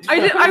it.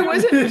 I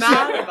wasn't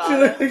mad about She it.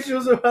 looked like she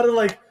was about to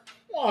like,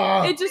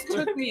 ah. It just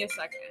took me a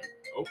second.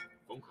 Oh,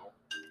 phone call.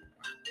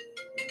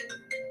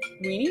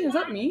 Weenie, is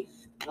that me?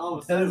 All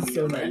of a That is sudden,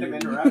 so random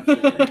naive.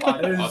 interaction.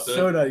 That is Also,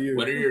 so not you.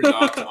 What are your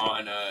thoughts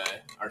on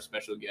our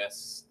special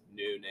guest's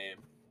new name?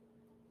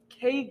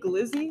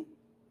 K-GLIZZY?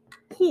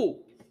 Who?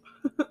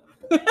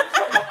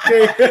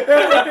 Okay.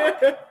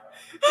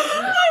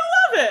 I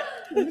love it.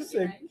 It's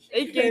like,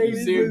 Hey, You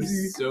K-GLIZZY.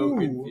 seem so Who?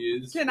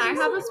 confused. Can I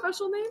have a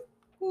special name?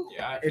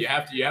 Yeah, If- you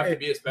have to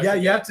be a special. yeah,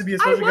 you have guest. to be a I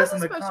special was guest a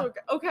on the special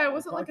guest. Okay, I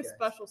wasn't like a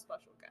podcast.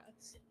 special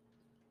guest.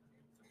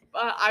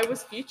 But I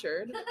was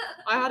featured.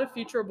 I had a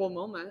featurable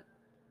moment.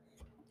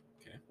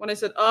 Okay. When I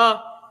said,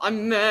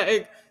 I'm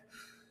Meg.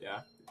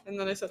 Yeah. And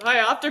then I said, I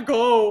have to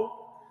go.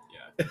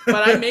 Yeah.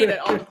 But I made it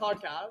on the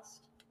podcast.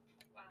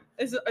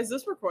 Is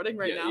this recording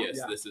right Yeah, now? Yes,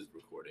 Yeah. this is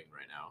recording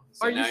right now.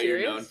 So Are you now you're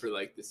serious? known for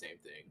like the same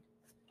thing.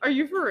 Are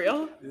you for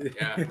real?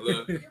 Yeah,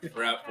 look,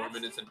 we're at 4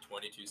 minutes and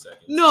 22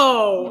 seconds.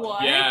 No.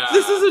 What? Yeah.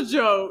 This is a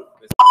joke.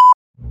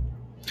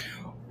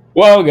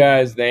 Well,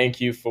 guys,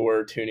 thank you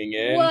for tuning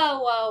in.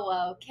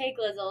 Whoa.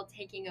 K-GLIZZY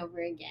taking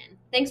over again.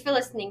 Thanks for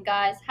listening,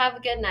 guys. Have a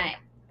good night.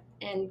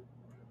 And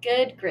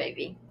good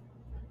gravy.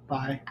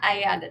 Bye.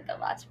 I added the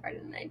last part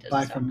and I just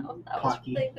Bye don't from know if that was Pocky. really